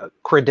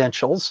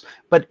credentials,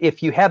 but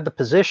if you had the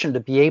position to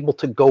be able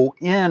to go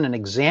in and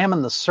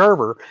examine the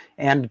server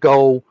and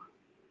go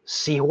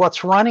see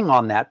what's running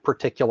on that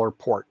particular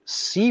port,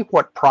 see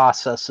what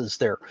process is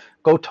there,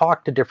 go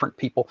talk to different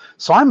people.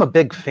 So I'm a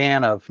big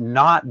fan of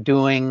not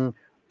doing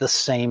the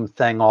same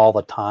thing all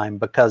the time,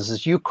 because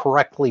as you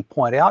correctly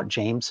point out,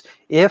 James,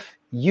 if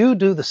you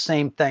do the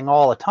same thing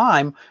all the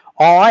time,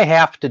 all I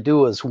have to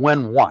do is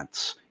win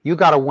once. You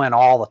got to win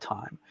all the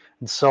time.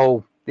 And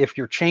so if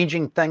you're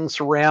changing things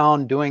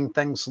around, doing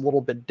things a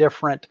little bit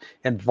different,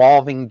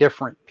 involving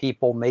different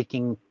people,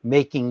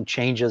 making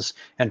changes,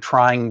 and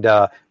trying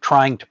to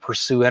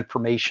pursue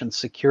information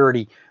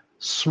security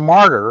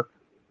smarter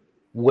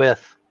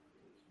with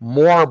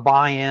more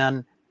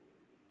buy-in,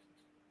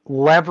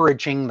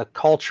 leveraging the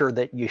culture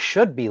that you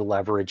should be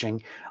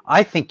leveraging,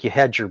 I think you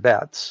hedge your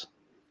bets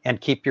and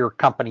keep your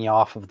company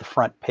off of the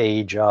front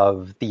page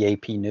of the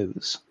AP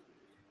News.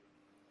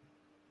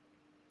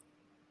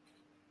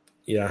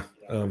 Yeah.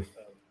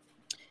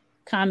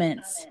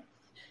 Comments.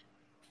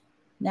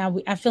 Now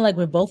I feel like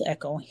we're both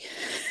echoing.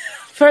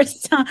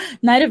 First time,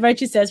 Night of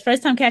Virtue says,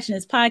 first time catching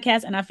this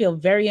podcast, and I feel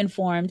very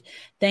informed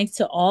thanks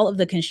to all of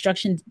the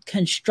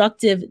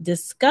constructive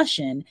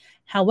discussion.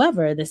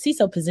 However, the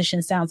CISO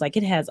position sounds like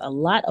it has a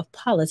lot of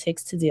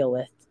politics to deal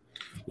with.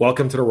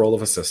 Welcome to the role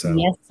of a CISO.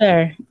 Yes,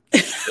 sir.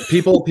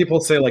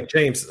 People say, like,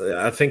 James,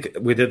 I think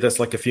we did this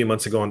like a few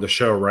months ago on the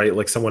show, right?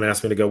 Like, someone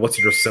asked me to go, what's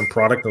your SIM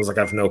product? I was like,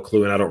 I have no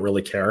clue and I don't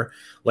really care.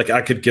 Like,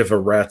 I could give a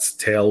rat's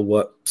tail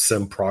what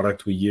SIM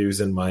product we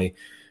use in my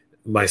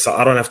I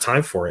don't have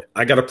time for it.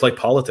 I got to play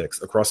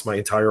politics across my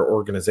entire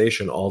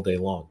organization all day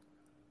long.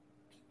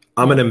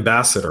 I'm an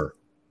ambassador.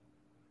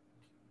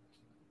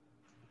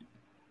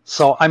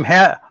 So I'm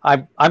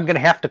going to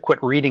have to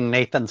quit reading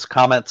Nathan's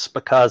comments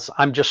because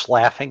I'm just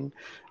laughing.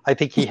 I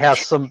think he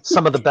has some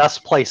of the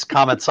best placed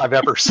comments I've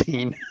ever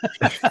seen.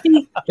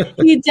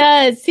 He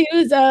does. He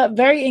was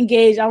very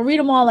engaged. I'll read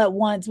them all at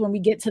once when we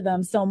get to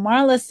them. So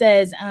Marla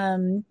says,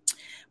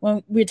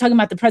 when we were talking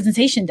about the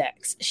presentation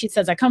decks, she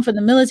says, I come from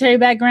the military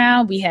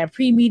background. We have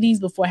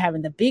pre-meetings before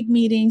having the big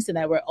meetings so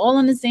that we're all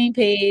on the same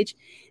page,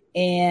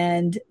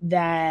 and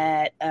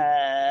that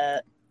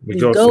we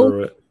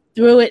go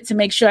through it to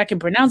make sure I can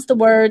pronounce the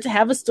words,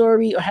 have a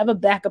story, or have a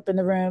backup in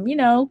the room,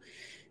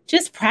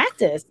 just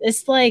practice.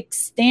 It's like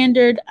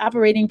standard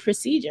operating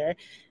procedure.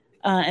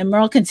 And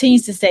Merle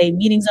continues to say,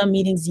 meetings on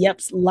meetings.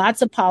 Yep.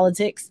 Lots of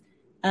politics.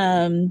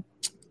 And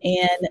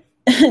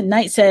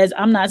Knight says,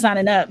 I'm not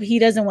signing up. He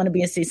doesn't want to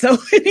be a CISO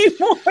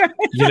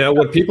anymore.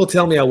 When people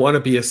tell me I want to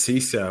be a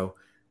CISO,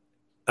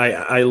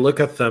 I look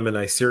at them and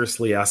I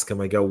seriously ask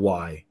them, I go,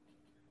 why?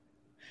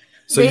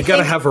 So you got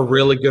to have a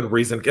really good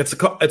reason.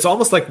 It's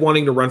almost like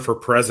wanting to run for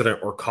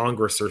president or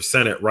Congress or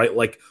Senate, right?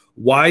 Like,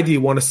 why do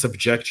you want to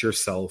subject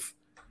yourself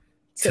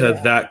to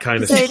that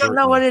kind of scrutiny? They don't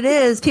know what it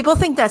is. People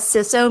think that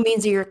CISO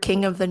means you're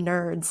king of the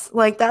nerds.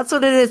 Like, that's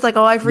what it is. Like,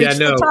 oh, I've reached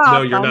the top.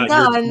 No, you're I'm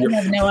not. done. You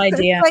have no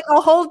idea. It's like a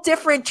whole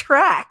different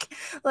track.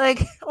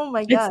 Like, oh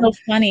my God. It's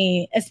so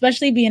funny,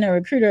 especially being a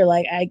recruiter.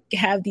 Like, I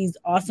have these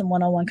awesome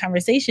one-on-one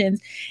conversations,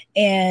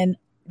 and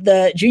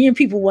the junior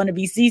people want to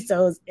be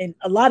CISOs, and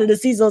a lot of the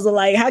CISOs are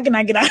like, how can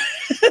I get out?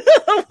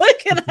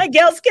 What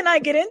else can I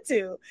get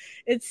into?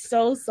 It's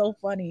so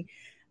funny.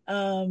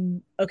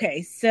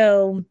 Okay,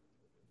 so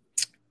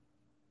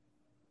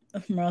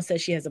Merle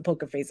says she has a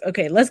poker face.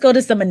 Okay, let's go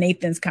to some of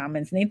Nathan's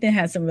comments. Nathan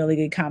has some really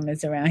good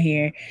comments around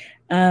here.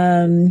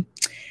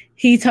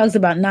 He talks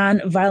about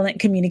nonviolent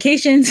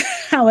communications,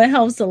 how it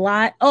helps a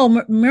lot.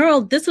 Oh,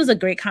 Merle, this was a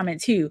great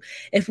comment too.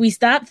 If we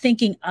stop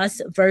thinking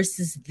us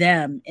versus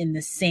them in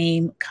the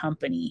same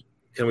company.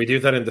 Can we do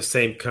that in the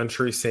same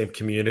country, same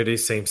community,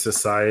 same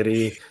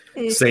society,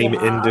 same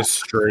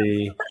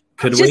industry?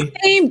 Could we?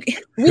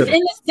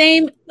 Within the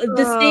same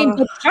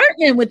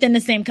department within the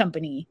same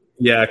company.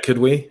 Yeah, could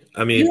we?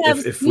 I mean,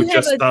 if we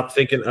just stop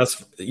thinking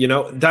us,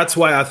 that's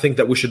why I think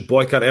that we should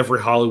boycott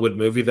every Hollywood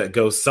movie that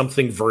goes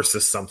something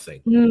versus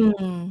something.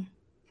 Mm.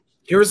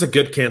 Here's a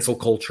good cancel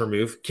culture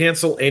move.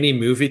 Cancel any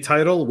movie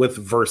title with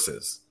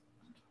versus.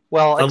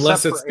 Well,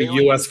 unless it's the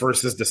US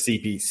versus the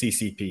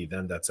CCP,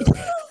 then that's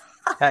okay.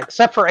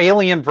 Except for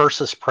Alien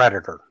versus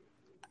Predator.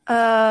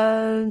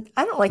 I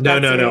don't like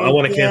that. No. I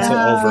want to cancel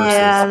all versus.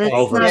 Yeah, that's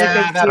all versus.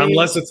 not a good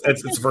unless it's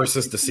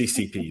versus the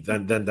CCP,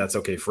 then that's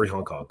okay. Free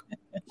Hong Kong.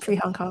 Free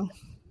Hong Kong.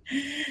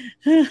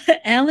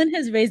 Alan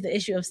has raised the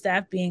issue of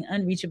staff being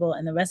unreachable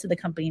and the rest of the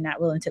company not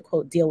willing to,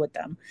 quote, deal with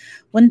them.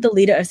 Wouldn't the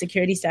leader of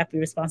security staff be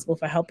responsible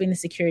for helping the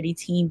security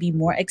team be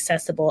more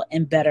accessible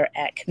and better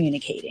at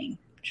communicating?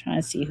 I'm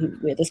trying to see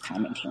where this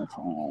comment came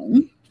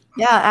from.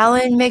 Yeah,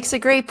 Alan makes a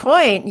great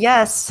point.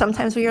 Yes,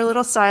 sometimes we are a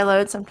little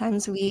siloed.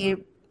 Sometimes we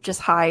just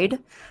hide.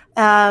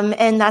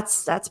 And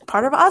that's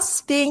part of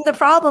us being the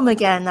problem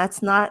again.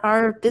 That's not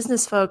our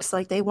business folks.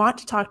 Like, they want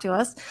to talk to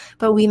us,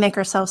 but we make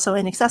ourselves so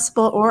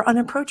inaccessible or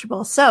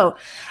unapproachable. So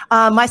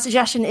my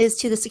suggestion is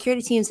to the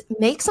security teams,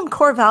 make some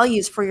core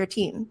values for your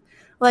team.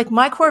 Like,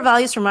 my core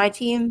values for my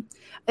team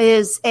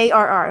is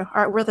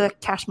ARR. We're the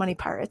cash money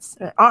pirates.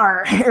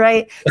 R,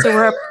 right?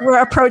 So we're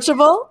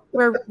approachable.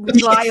 We're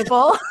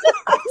reliable.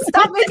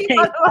 Stop making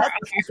fun of us.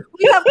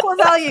 We have core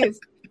values.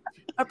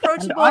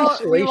 Approachable,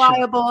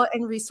 reliable,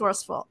 and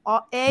resourceful.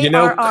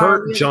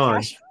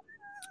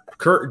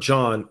 Kurt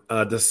John,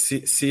 the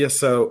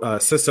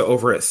CISO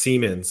over at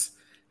Siemens,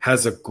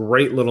 has a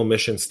great little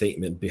mission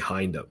statement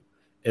behind him.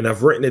 And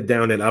I've written it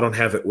down, and I don't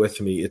have it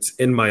with me. It's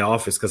in my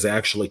office because I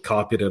actually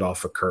copied it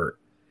off of Kurt.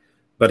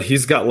 But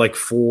he's got like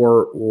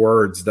 4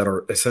 words that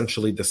are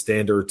essentially the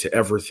standard to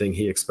everything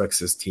he expects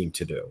his team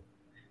to do.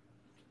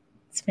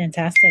 It's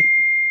fantastic.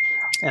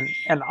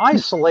 And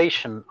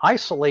isolation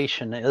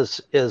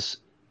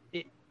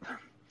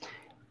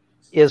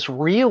is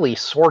really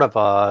sort of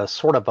a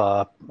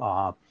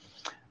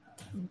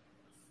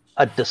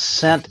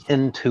descent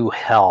into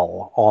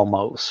hell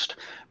almost,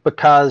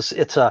 because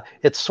it's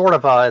sort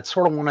of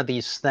one of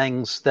these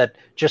things that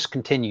just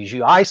continues.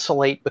 You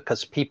isolate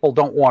because people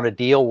don't want to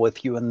deal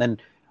with you, and then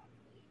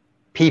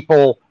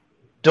people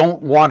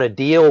don't want to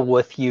deal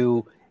with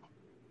you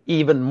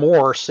even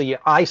more, so you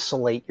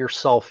isolate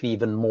yourself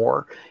even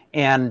more.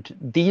 And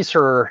these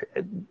are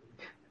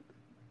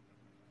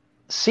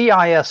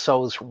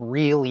CISOs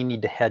really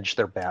need to hedge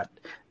their bet.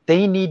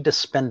 They need to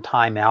spend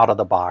time out of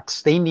the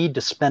box. They need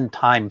to spend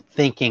time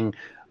thinking,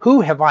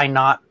 who have I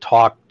not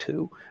talked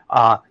to?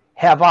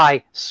 Have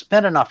I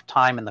spent enough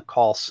time in the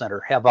call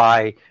center? Have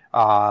I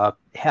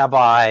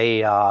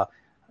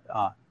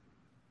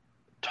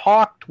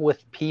talked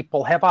with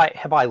people? Have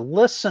I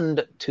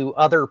listened to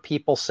other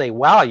people say,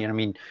 wow,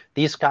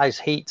 these guys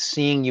hate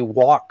seeing you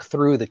walk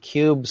through the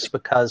cubes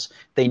because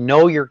they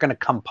know you're going to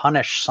come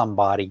punish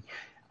somebody.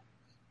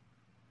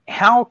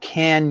 How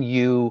can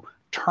you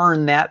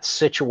turn that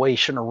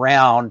situation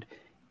around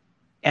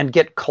and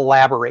get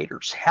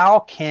collaborators? How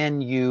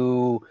can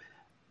you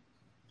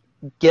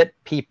get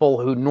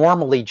people who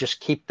normally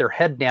just keep their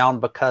head down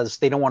because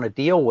they don't want to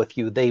deal with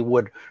you? They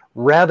would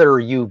rather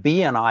you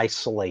be in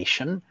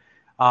isolation.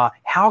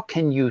 How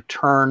can you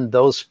turn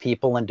those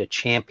people into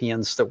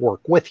champions that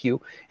work with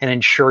you and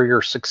ensure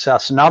your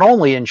success? Not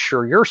only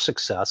ensure your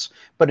success,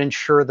 but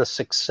ensure the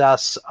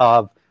success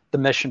of the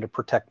mission to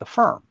protect the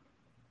firm.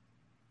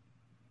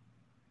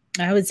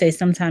 I would say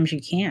sometimes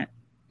you can't.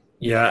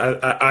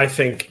 Yeah, I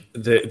think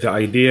the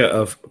idea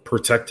of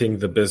protecting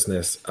the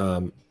business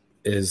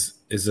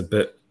is a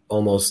bit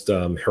almost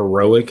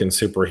heroic and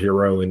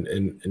superhero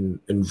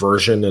in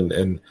version,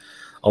 and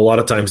a lot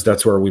of times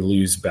that's where we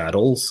lose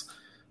battles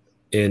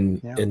in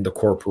the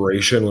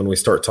corporation when we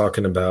start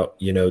talking about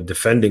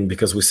defending,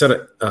 because we set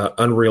an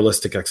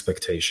unrealistic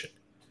expectation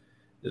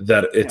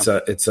that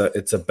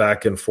it's a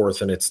back and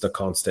forth and it's the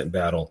constant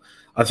battle.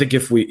 I think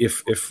if we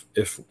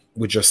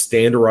just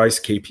standardize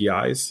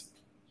KPIs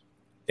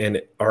and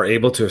are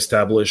able to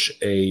establish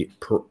a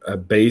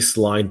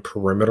baseline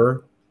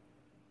perimeter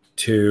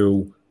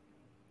to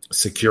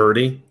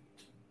security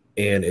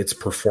and its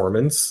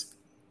performance,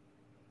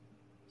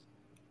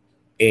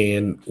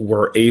 and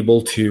we're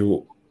able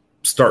to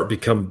start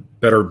become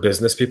better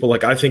business people.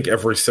 Like, I think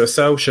every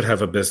CISO should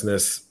have a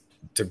business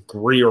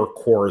degree or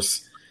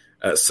course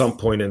at some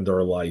point in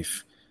their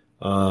life.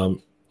 And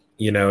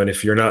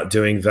if you're not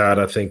doing that,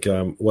 I think,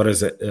 what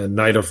is it? A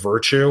Night of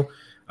Virtue.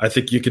 I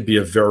think you could be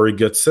a very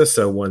good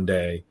CISO one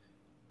day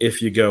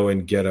if you go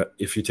and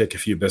if you take a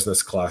few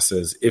business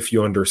classes, if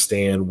you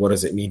understand what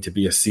does it mean to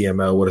be a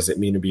CMO, what does it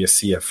mean to be a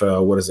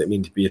CFO, what does it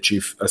mean to be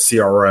a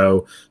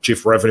CRO,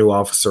 chief revenue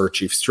officer,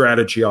 chief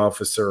strategy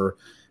officer,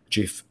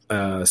 chief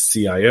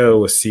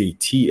CIO, a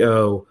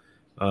CTO.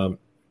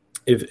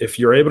 If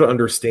you're able to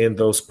understand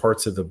those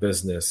parts of the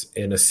business,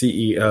 and a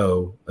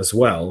CEO as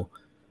well,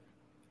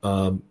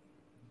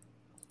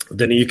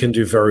 then you can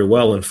do very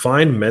well, and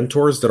find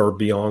mentors that are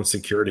beyond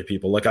security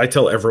people. Like, I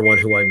tell everyone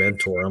who I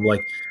mentor, I'm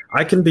like,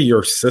 I can be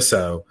your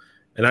CISO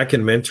and I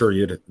can mentor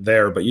you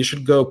there, but you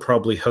should go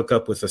probably hook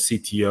up with a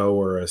CTO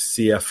or a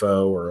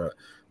CFO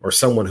or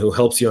someone who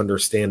helps you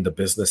understand the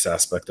business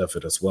aspect of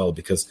it as well,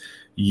 because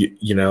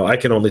I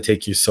can only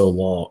take you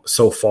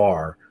so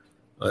far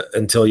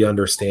until you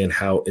understand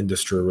how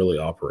industry really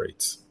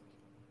operates.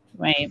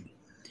 Right.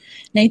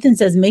 Nathan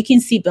says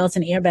making seatbelts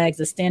and airbags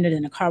a standard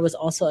in a car was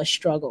also a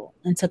struggle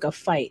and took a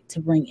fight to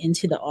bring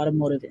into the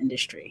automotive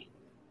industry.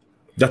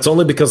 That's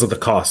only because of the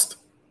cost.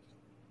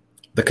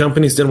 The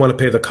companies didn't want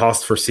to pay the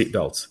cost for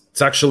seatbelts.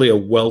 It's actually a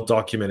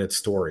well-documented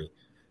story.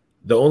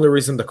 The only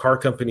reason the car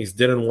companies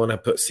didn't want to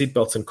put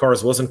seatbelts in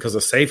cars wasn't because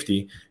of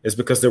safety, is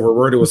because they were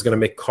worried it was going to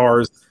make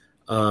cars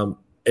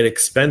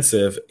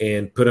inexpensive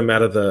and put them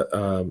out of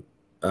the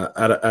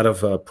out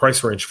of a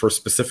price range for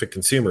specific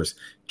consumers.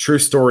 True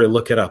story.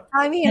 Look it up.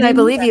 I mean, I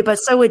believe you, but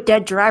so would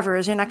dead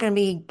drivers. You're not going to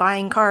be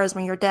buying cars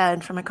when you're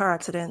dead from a car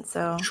accident.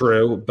 So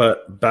true,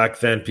 but back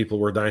then people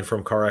were dying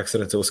from car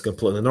accidents. It was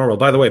completely normal.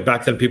 By the way,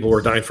 back then people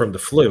were dying from the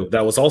flu.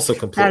 That was also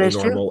completely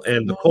normal,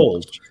 and the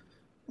cold,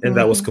 and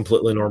that was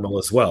completely normal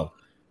as well.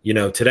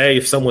 Today,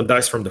 if someone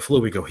dies from the flu,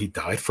 we go, he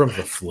died from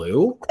the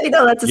flu? I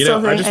know, that's a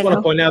still thing. I just want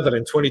to point out that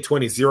in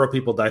 2020, 0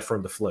 people died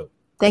from the flu.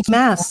 Thank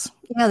masks.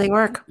 Yeah, they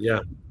work. Yeah.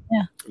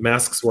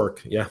 Masks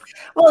work. Yeah.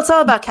 Well, it's all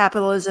about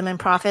capitalism and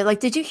profit. Like,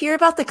 did you hear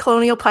about the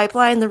Colonial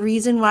Pipeline? The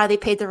reason why they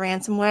paid the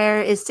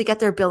ransomware is to get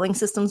their billing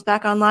systems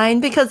back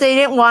online, because they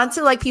didn't want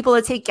to people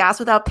to take gas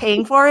without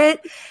paying for it.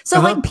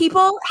 So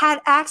people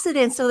had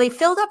accidents. So they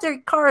filled up their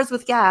cars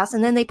with gas,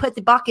 and then they put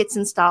the buckets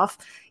and stuff,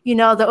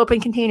 the open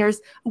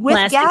containers with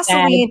plastic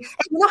gasoline. And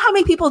you know how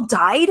many people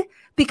died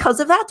because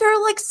of that? There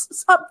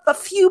are a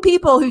few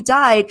people who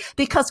died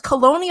because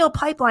Colonial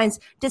Pipelines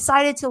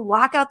decided to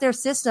lock out their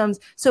systems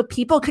so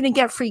people couldn't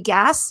get free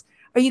gas.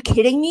 Are you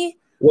kidding me?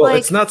 Well,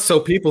 it's not so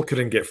people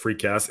couldn't get free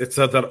gas. It's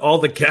so that all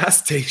the gas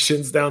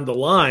stations down the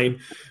line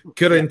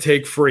couldn't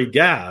take free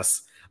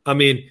gas. I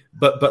mean,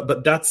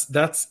 but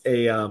that's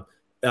a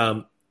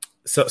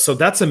so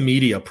that's a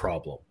media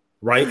problem.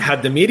 Right?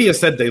 Had the media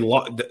said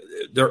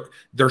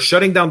they're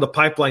shutting down the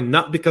pipeline,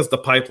 not because the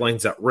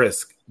pipeline's at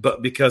risk,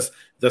 but because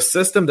the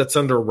system that's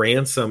under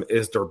ransom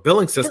is their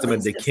billing system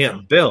and they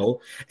can't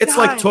bill. It's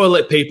like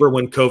toilet paper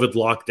when COVID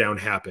lockdown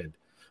happened.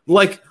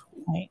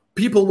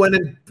 People went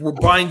and were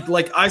buying,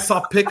 I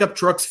saw pickup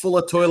trucks full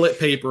of toilet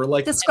paper.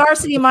 The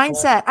scarcity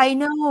mindset. I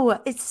know.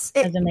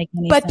 Doesn't make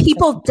any but sense.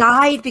 People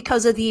died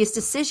because of these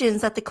decisions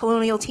that the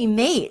Colonial team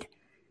made.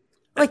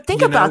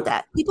 Think about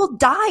that. People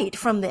died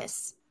from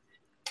this.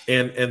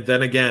 And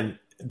then again,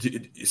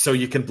 so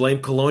you can blame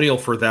Colonial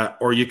for that,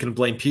 or you can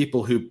blame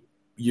people who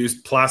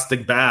used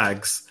plastic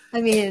bags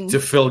to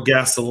fill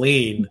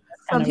gasoline.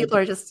 Some people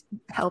are just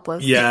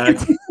helpless. Yeah,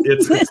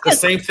 it's the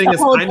same thing as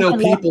I know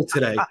people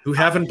today who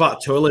haven't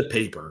bought toilet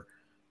paper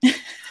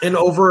in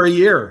over a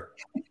year.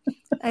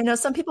 I know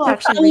some people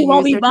actually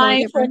won't be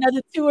buying for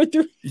another 2 or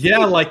 3. Yeah,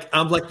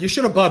 I'm like, you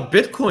should have bought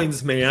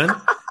Bitcoins, man.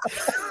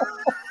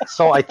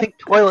 So I think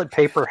toilet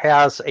paper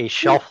has a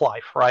shelf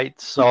life, right?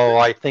 So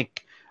I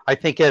think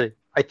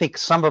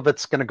some of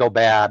it's going to go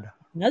bad.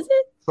 Does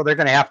it? So they're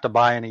going to have to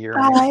buy in a year.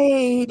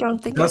 I don't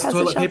think. Does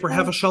toilet paper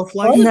have a shelf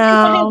life?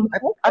 No.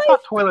 I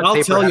thought toilet paper.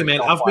 I'll tell you,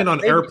 man. I've been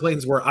on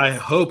airplanes where I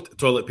hoped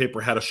toilet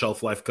paper had a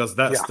shelf life because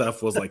that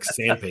stuff was like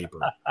sandpaper.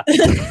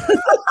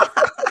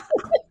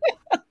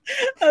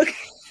 Okay.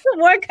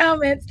 More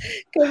comments.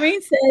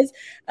 Karine says,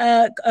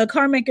 a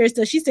car maker,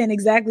 so she's saying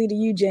exactly to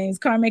you, James.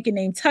 Car maker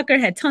named Tucker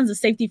had tons of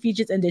safety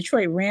features and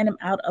Detroit ran him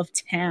out of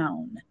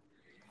town.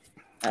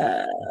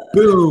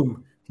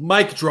 Boom.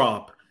 Mic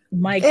drop.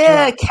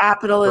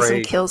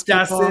 Capitalism kills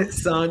people. That's it,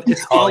 son.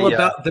 It's all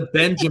about the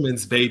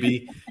Benjamins,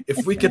 baby.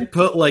 If we could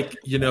put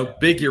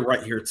Biggie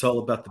right here, it's all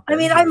about the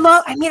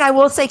Benjamins. I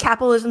will say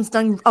capitalism's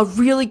done a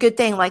really good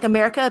thing.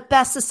 America,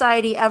 best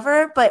society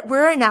ever, but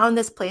we're now in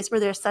this place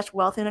where there's such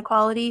wealth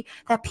inequality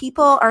that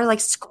people are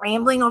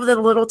scrambling over the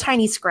little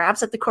tiny scraps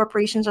that the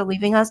corporations are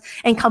leaving us,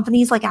 and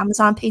companies like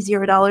Amazon pay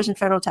 $0 in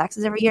federal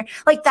taxes every year.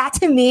 That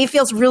to me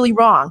feels really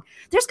wrong.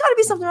 There's got to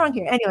be something wrong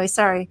here. Anyway,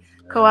 sorry.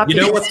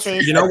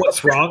 Co-opting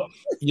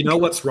You know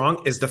what's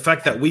wrong is the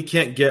fact that we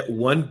can't get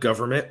one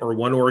government or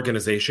one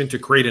organization to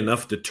create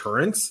enough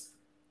deterrence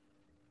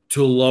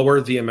to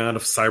lower the amount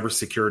of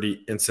cybersecurity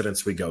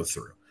incidents we go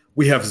through.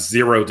 We have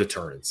zero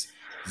deterrence.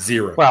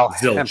 Zero. Well,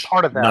 zilch, and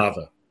part of that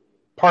nada.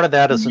 Part of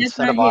that is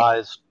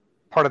incentivized.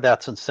 Part of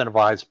that's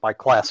incentivized by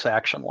class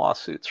action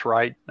lawsuits,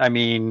 right? I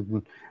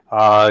mean,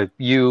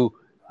 you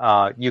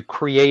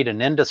create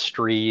an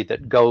industry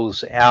that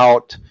goes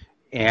out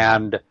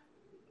and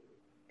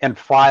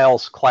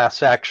files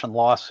class action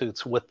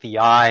lawsuits with the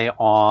eye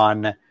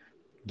on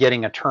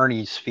getting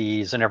attorney's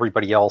fees, and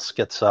everybody else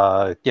gets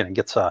a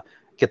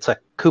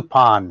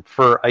coupon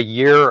for a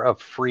year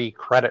of free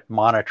credit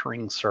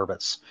monitoring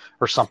service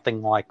or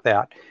something like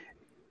that.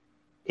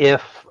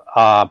 If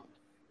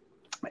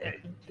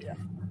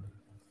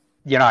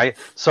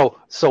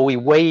so we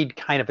wade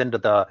kind of into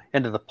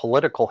the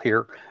political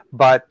here,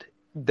 but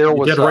there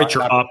was write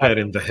your op-ed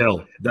in The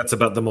Hill. That's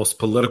about the most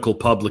political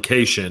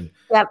publication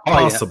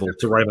possible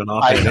to write an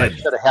op-ed. I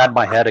should have had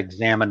my head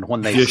examined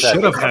when they. You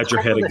should have had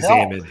your head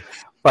examined.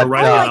 But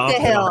I like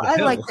The Hill. I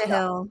like The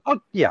Hill.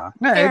 Oh yeah,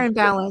 fair and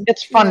balanced.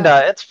 It's fun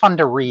to it's fun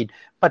to read.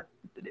 But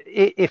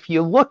if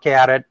you look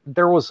at it,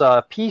 there was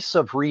a piece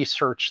of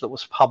research that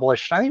was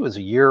published, I think it was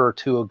a year or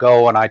two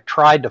ago, and I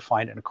tried to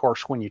find it. And of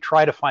course, when you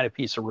try to find a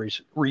piece of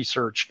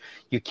research,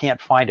 you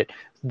can't find it.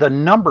 The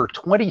number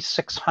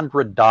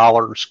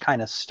 $2,600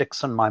 kind of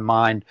sticks in my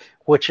mind,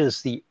 which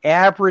is the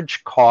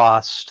average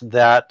cost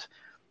that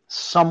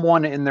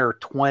someone in their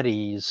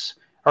 20s,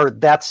 or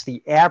that's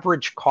the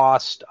average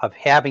cost of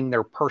having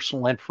their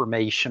personal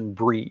information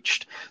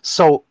breached.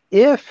 So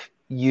if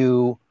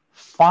you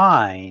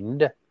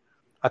find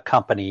a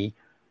company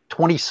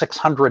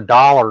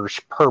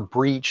 $2,600 per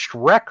breached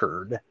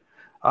record,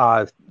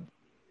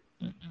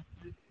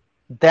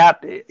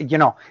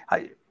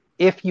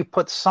 if you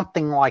put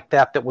something like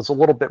that was a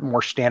little bit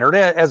more standard,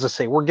 as I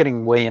say, we're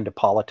getting way into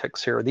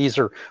politics here. These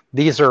are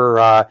things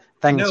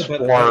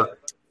for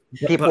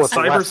people with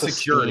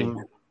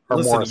cybersecurity.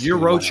 Listen, you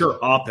wrote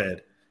your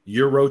op-ed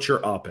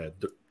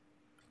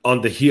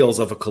on the heels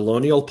of a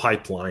Colonial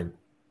Pipeline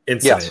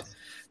incident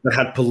that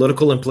had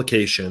political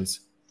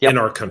implications in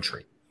our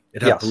country.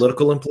 It had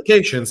political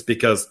implications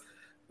because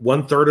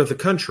 1/3 of the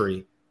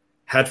country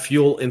had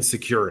fuel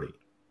insecurity.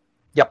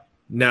 Yep.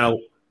 Now,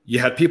 you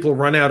had people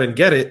run out and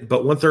get it,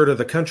 but 1/3 of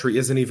the country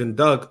isn't even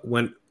dug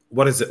when,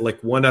 what is it,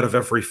 like 1 out of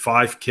every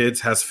 5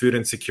 kids has food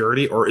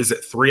insecurity? Or is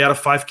it 3 out of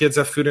 5 kids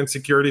have food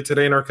insecurity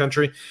today in our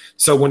country?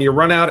 So when you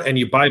run out and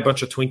you buy a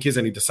bunch of Twinkies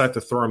and you decide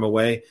to throw them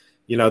away,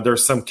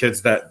 there's some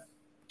kids that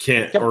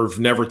can't or have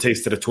never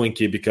tasted a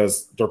Twinkie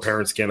because their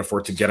parents can't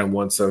afford to get them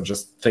one. So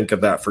just think of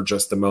that for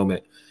just a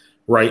moment,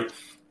 right?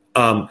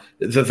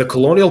 The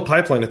Colonial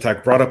Pipeline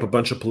attack brought up a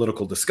bunch of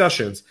political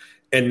discussions.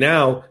 And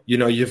now,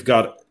 you've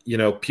got,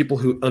 people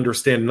who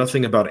understand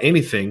nothing about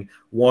anything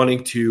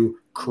wanting to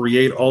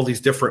create all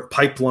these different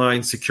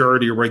pipeline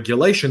security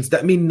regulations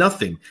that mean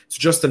nothing. It's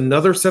just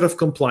another set of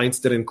compliance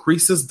that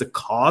increases the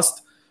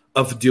cost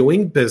of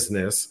doing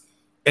business.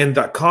 And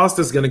that cost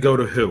is going to go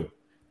to who?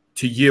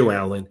 To you,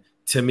 Alan,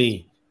 to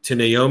me, to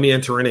Naomi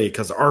and to Renee,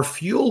 because our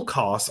fuel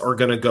costs are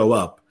going to go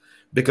up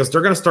because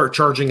they're going to start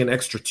charging an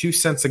extra 2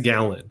 cents a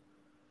gallon,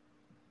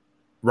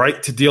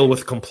 right, to deal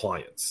with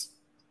compliance.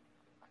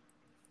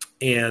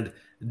 And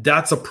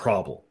that's a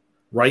problem,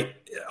 right?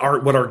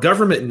 What our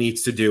government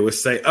needs to do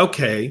is say,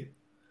 okay,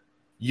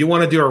 you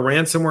want to do a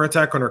ransomware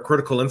attack on our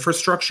critical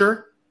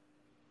infrastructure?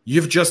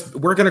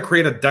 We're going to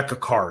create a deck of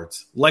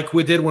cards like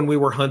we did when we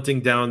were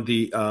hunting down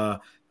the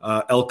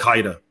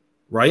Al-Qaeda,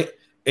 right?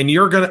 And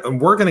we're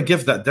going to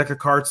give that deck of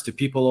cards to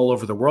people all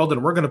over the world,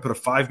 and we're going to put a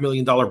 $5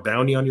 million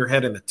bounty on your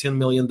head and a $10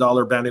 million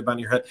bounty on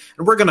your head,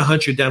 and we're going to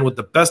hunt you down with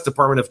the best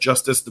Department of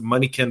Justice the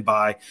money can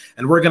buy,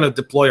 and we're going to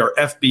deploy our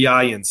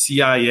FBI and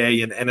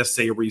CIA and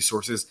NSA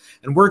resources,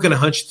 and we're going to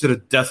hunt you to the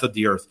death of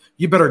the earth.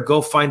 You better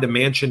go find a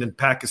mansion in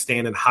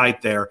Pakistan and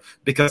hide there,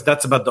 because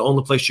that's about the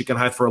only place you can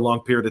hide for a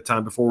long period of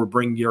time before we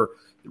bring you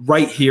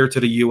right here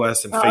to the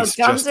U.S. and face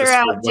justice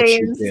for what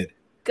you did.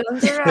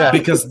 Guns are out.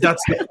 Because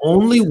that's the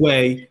only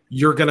way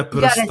you're going to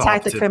put a stop to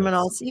attack the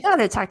criminals. You got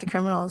to attack the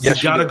criminals. You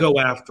got to go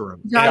after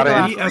them. We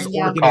as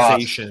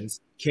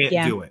organizations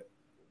can't do it.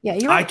 Yeah,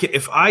 you're right.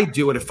 If I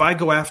do it, if I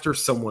go after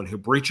someone who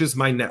breaches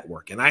my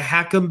network and I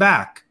hack them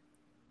back,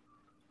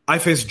 I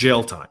face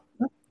jail time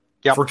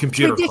for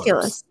computer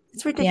crimes.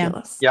 It's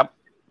ridiculous. Yep.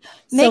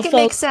 Make it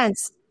make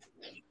sense.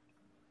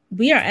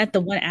 We are at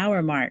the 1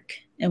 hour mark,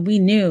 and we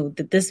knew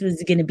that this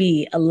was going to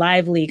be a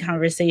lively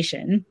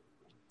conversation.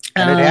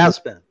 And it has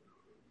been.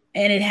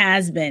 And it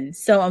has been.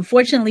 So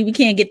unfortunately, we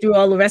can't get through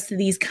all the rest of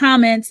these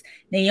comments.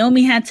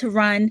 Naomi had to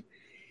run.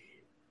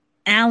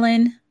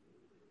 Alan,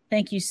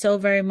 thank you so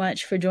very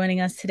much for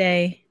joining us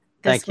today.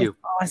 Thank you.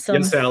 Awesome.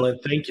 Yes, Alan.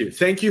 Thank you.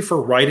 Thank you for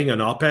writing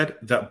an op-ed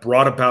that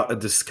brought about a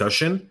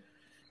discussion.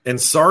 And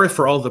sorry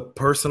for all the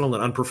personal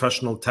and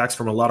unprofessional attacks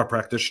from a lot of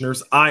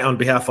practitioners. I, on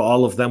behalf of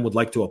all of them, would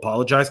like to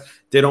apologize.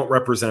 They don't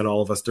represent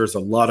all of us. There's a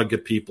lot of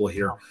good people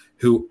here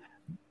who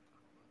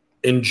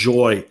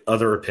enjoy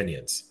other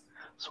opinions.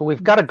 So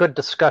we've got a good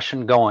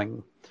discussion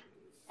going.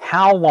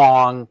 How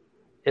long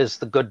is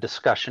the good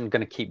discussion going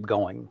to keep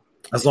going?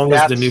 As long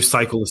as the new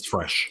cycle is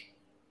fresh.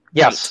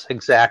 Yes,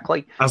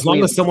 exactly. As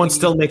long as someone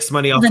still makes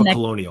money off of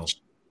Colonial.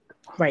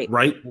 Right.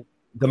 Right?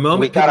 The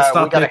moment people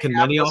stop making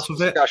money off of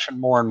it.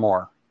 More and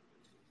more.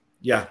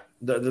 Yeah.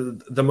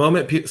 The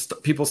moment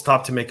people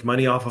stop to make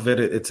money off of it,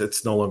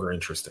 it's no longer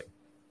interesting.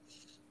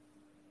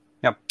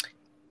 Yep.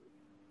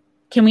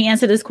 Can we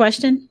answer this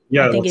question?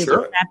 Yeah, I think it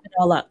will wrap it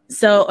all up.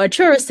 So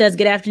Arturo says,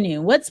 good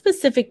afternoon. What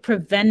specific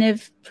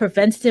preventative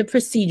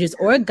procedures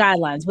or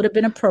guidelines would have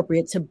been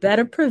appropriate to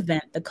better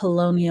prevent the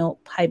Colonial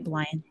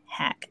Pipeline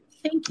hack?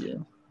 Thank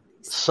you.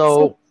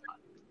 So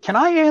can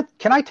I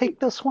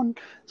take this one?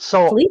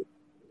 So please?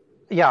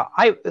 Yeah,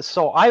 I've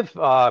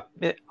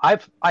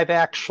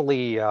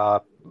actually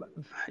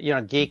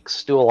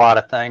geeks do a lot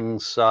of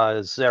things,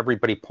 as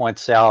everybody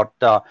points out.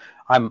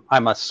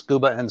 I'm a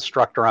scuba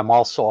instructor. I'm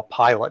also a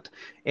pilot,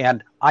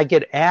 and I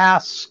get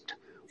asked,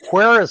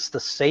 where is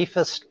the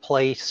safest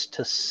place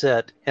to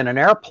sit in an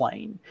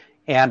airplane?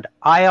 And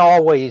I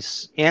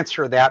always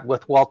answer that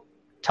with, well,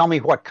 tell me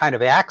what kind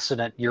of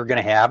accident you're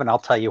going to have, and I'll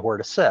tell you where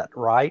to sit,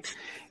 right?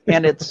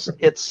 And it's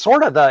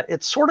sort of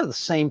the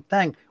same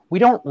thing. We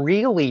don't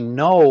really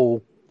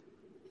know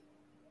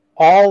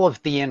all of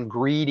the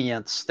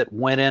ingredients that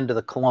went into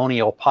the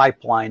Colonial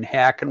Pipeline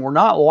hack, and we're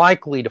not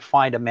likely to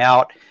find them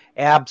out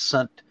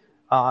absent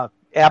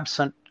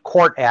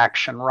court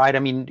action, right? I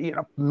mean,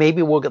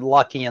 maybe we'll get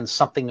lucky and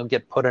something will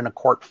get put in a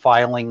court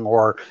filing,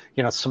 or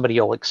somebody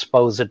will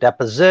expose a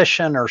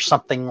deposition or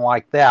something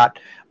like that.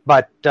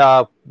 But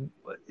I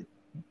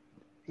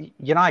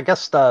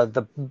guess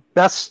the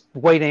best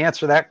way to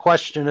answer that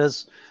question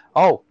is,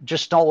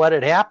 just don't let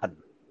it happen.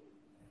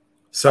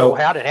 So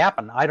how did it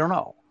happen? I don't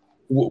know.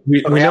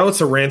 We know it's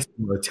a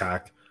ransomware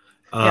attack.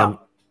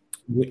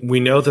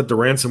 We know that the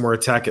ransomware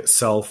attack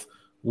itself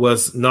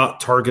was not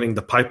targeting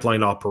the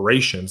pipeline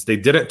operations. They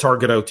didn't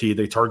target OT,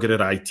 they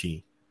targeted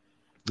IT.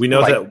 We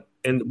know that,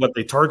 and what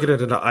they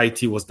targeted into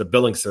IT was the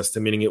billing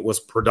system, meaning it was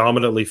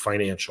predominantly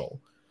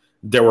financial.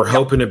 They were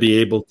hoping to be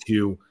able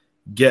to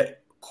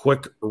get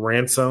quick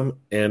ransom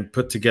and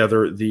put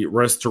together the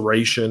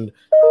restoration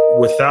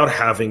without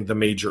having the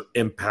major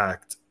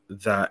impact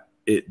that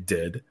it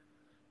did.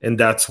 And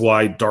that's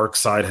why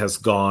DarkSide has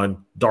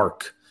gone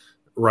dark,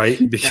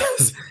 right?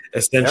 Because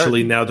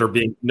essentially now they're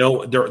being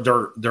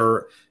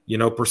they're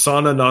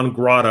persona non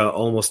grata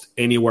almost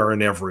anywhere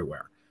and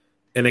everywhere.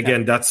 And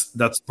again,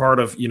 that's part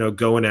of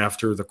going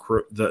after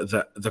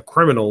the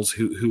criminals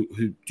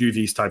who do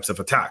these types of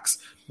attacks.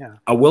 Yeah.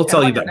 I will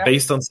tell you that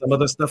based on some of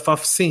the stuff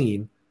I've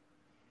seen,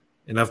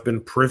 and I've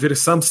been privy to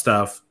some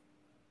stuff,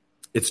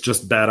 it's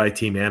just bad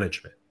IT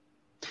management.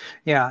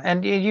 Yeah,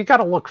 and you got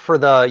to look for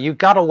the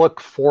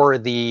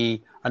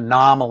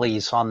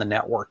anomalies on the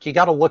network. You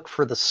got to look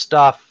for the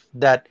stuff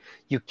that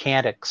you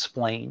can't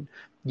explain.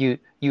 You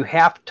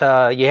have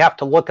to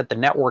look at the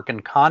network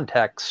in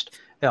context.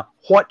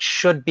 What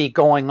should be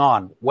going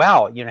on?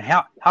 Wow,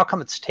 how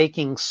come it's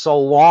taking so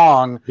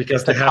long?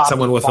 Because they had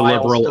someone with a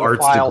liberal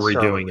arts degree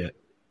doing it.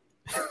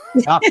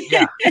 Yeah.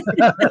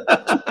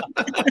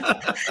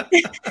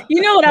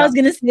 You know what I was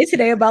going to say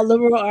today about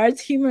liberal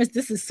arts? Humorous.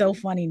 This is so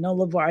funny. No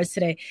liberal arts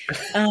today.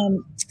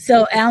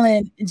 So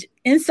Alan,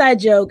 inside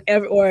joke,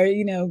 or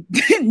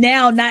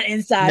now not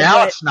inside.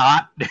 Now it's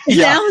not.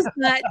 Now it's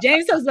not.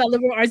 James talks about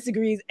liberal arts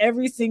degrees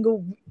every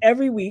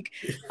week.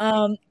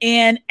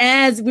 And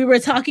as we were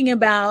talking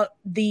about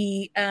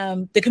the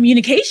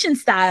communication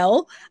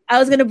style, I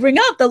was going to bring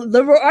up the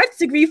liberal arts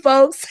degree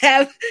folks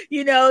have,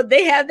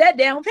 they have that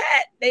down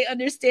pat. They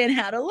understand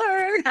how to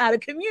learn, how to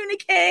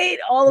communicate,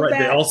 all of that.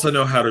 They also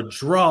know how to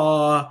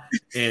draw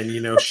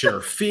and,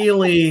 share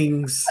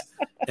feelings,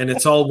 and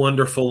it's all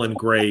wonderful and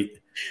great.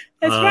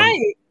 That's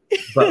right.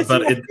 But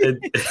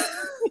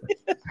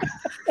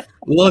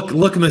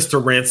look,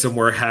 Mr.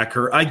 Ransomware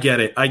Hacker. I get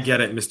it,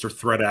 Mr.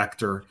 Threat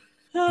Actor.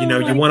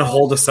 You want to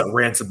hold us at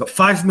ransom, but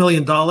 $5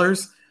 million?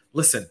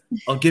 Listen,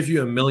 I'll give you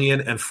 1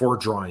 million and 4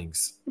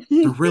 drawings.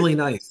 They're really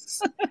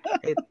nice.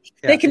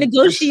 They can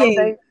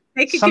negotiate.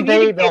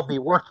 Someday they'll be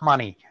worth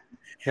money.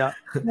 Yeah.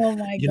 Oh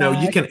my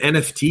God. You can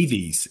NFT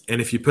these,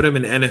 and if you put them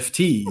in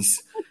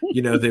NFTs,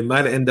 they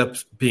might end up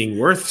being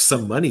worth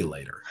some money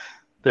later.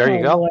 There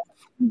you go.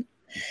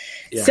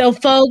 Yeah. So,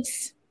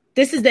 folks,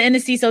 this is the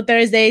NSCSO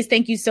Thursdays.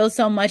 Thank you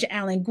so much,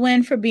 Alan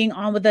Gwynn, for being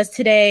on with us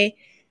today.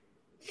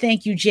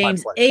 Thank you,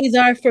 James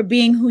Azar, for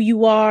being who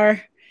you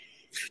are.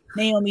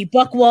 Naomi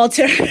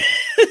Buckwalter.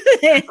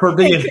 For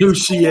being who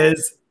she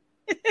is.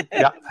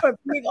 Yeah. For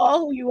being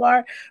all who you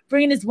are,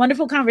 bringing this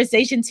wonderful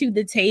conversation to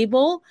the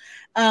table,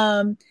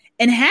 and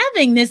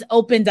having this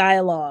open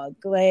dialogue.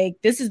 Like,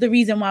 this is the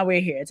reason why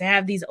we're here, to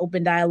have these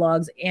open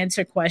dialogues,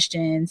 answer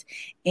questions,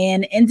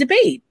 and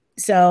debate.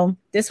 So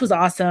this was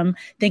awesome.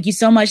 Thank you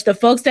so much. The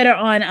folks that are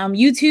on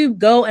YouTube,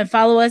 go and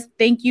follow us.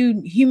 Thank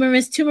you,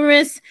 Humorous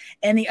Tumorous,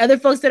 and the other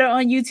folks that are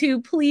on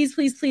YouTube. Please,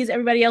 please, please,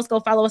 everybody else, go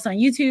follow us on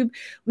YouTube.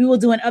 We will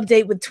do an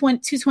update with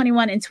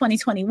 221 and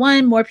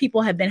 2021. More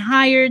people have been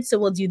hired, so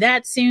we'll do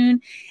that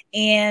soon.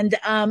 And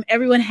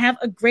everyone have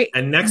a great.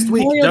 And next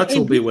week, Dutch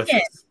will be with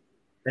us.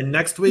 And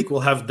next week, we'll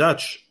have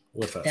Dutch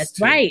with us.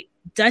 That's right.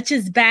 Dutch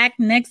is back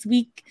next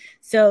week.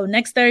 So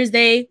next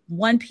Thursday,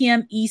 1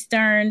 p.m.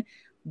 Eastern.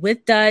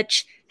 With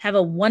Dutch. Have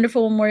a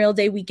wonderful Memorial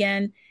Day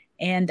weekend.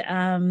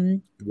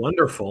 And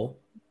wonderful.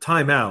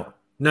 Time out.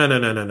 No.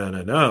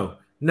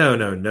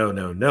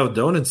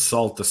 Don't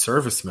insult the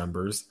service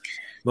members.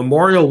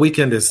 Memorial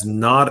weekend is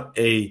not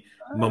a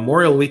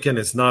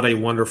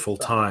wonderful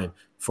time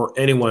for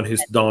anyone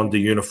who's donned the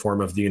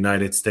uniform of the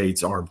United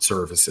States Armed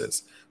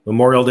Services.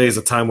 Memorial Day is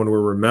a time when we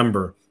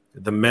remember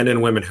the men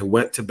and women who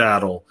went to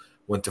battle,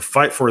 went to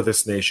fight for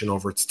this nation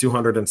over its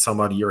 200 and some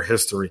odd year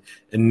history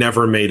and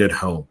never made it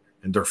home.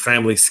 And their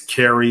families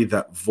carry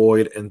that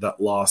void and that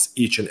loss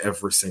each and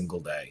every single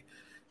day.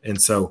 And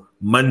so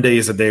Monday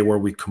is a day where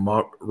we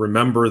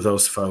remember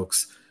those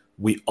folks,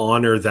 we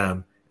honor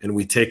them, and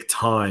we take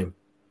time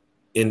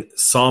in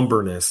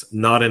somberness,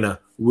 not in a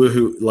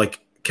woohoo,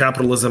 like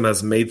capitalism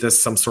has made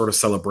this some sort of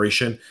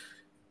celebration.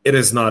 It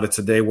is not. It's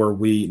a day where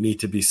we need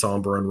to be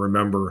somber and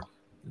remember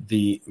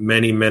the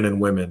many men and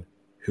women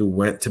who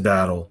went to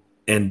battle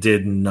and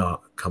did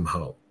not come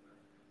home.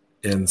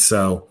 And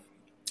so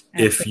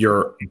if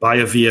you're by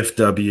a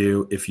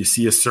VFW, if you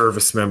see a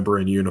service member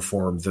in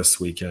uniform this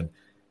weekend,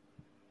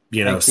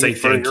 say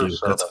thank you.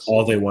 That's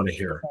all they want to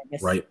hear,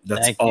 right?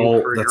 That's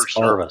all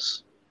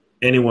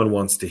anyone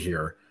wants to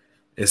hear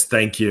is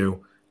thank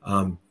you.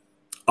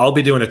 I'll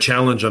be doing a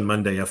challenge on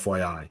Monday,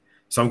 FYI.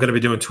 So I'm going to be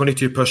doing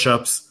 22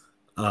 push-ups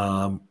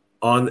on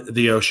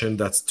the ocean.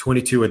 That's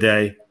 22 a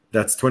day.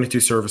 That's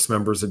 22 service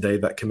members a day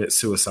that commit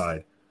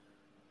suicide.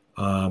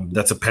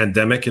 That's a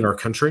pandemic in our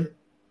country.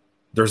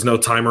 There's no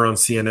timer on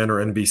CNN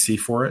or NBC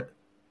for it.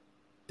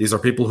 These are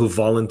people who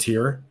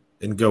volunteer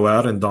and go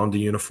out and don the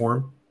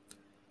uniform,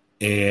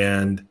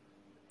 and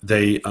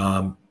they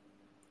and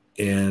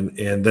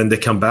then they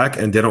come back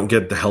and they don't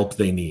get the help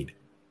they need,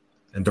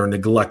 and they're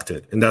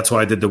neglected. And that's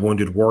why I did the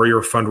Wounded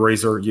Warrior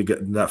fundraiser.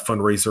 That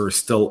fundraiser is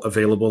still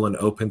available and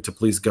open to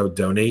please go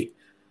donate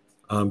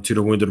to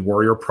the Wounded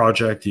Warrior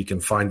Project. You can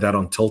find that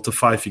on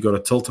Tiltify. If you go to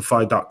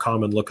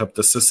tiltify.com and look up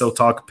the CISO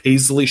Talk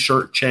Paisley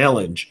Shirt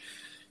Challenge,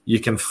 you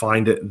can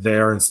find it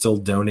there and still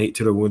donate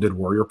to the Wounded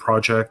Warrior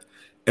Project.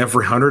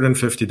 Every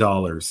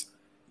 $150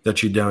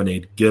 that you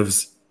donate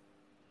gives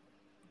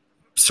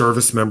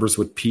service members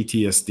with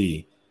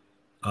PTSD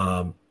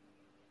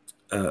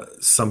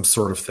some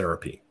sort of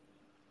therapy.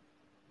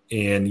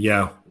 And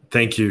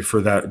thank you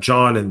for that.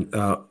 John and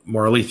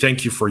Marley,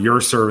 thank you for your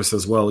service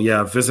as well.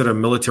 Yeah, visit a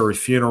military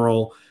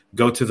funeral,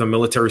 go to the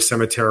military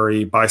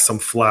cemetery, buy some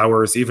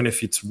flowers, even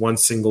if it's one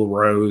single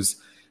rose,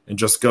 and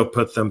just go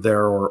put them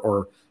there,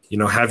 or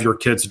have your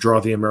kids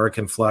draw the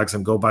American flags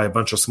and go buy a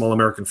bunch of small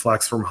American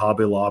flags from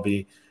Hobby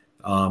Lobby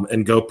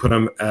and go put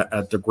them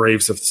at the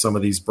graves of some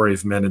of these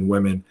brave men and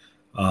women.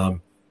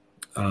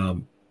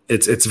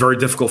 It's very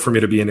difficult for me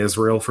to be in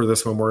Israel for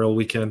this Memorial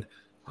weekend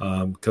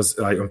because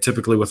I'm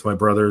typically with my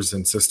brothers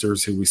and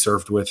sisters who we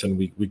served with, and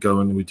we go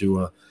and we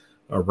do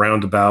a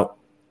roundabout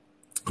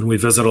and we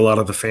visit a lot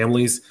of the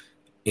families.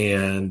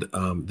 And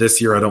this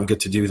year I don't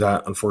get to do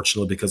that,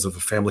 unfortunately, because of a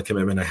family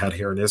commitment I had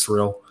here in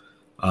Israel.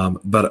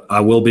 But I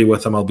will be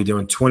with them. I'll be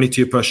doing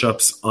 22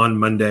 push-ups on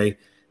Monday,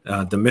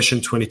 the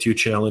Mission 22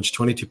 Challenge,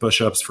 22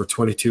 push-ups for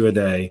 22 a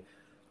day.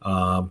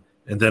 And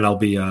then I'll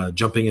be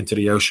jumping into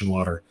the ocean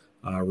water,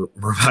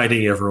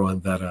 reminding everyone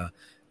that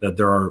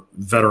there are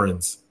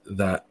veterans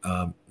that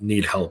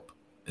need help.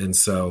 And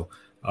so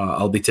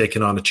I'll be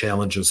taking on a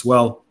challenge as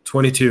well.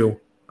 22,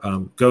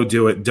 go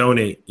do it.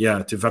 Donate,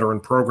 to veteran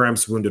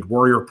programs, Wounded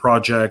Warrior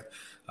Project.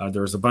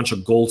 There's a bunch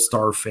of Gold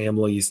Star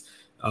families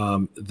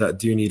that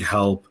do need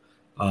help.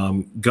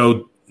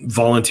 Go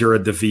volunteer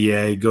at the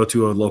VA, go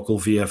to a local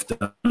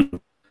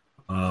VFW,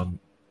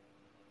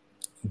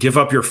 give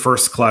up your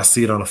first class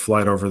seat on a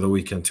flight over the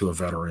weekend to a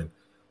veteran.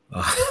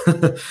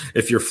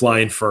 If you're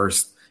flying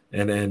first,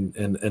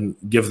 and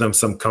give them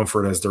some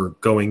comfort as they're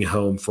going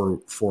home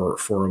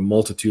for a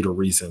multitude of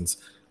reasons.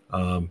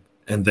 And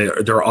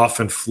they're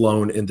often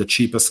flown in the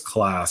cheapest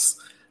class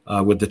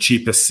with the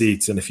cheapest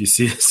seats. And if you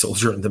see a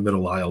soldier in the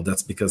middle aisle,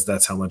 that's because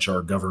that's how much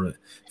our government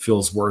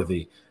feels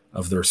worthy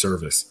of their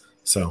service.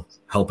 So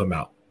help them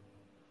out.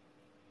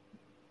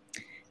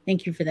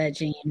 Thank you for that,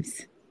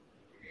 James.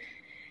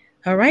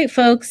 All right,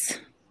 folks.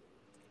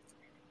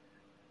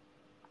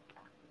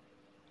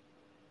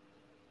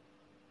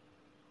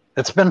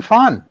 It's been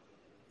fun.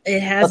 It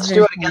has. Let's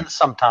do it again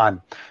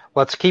sometime.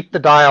 Let's keep the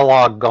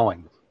dialogue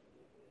going.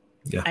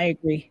 Yeah, I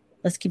agree.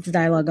 Let's keep the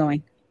dialogue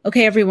going.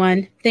 Okay,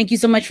 everyone. Thank you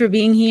so much for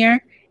being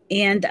here.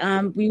 And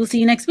we will see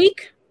you next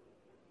week.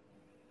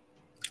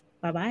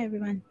 Bye-bye,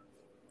 everyone.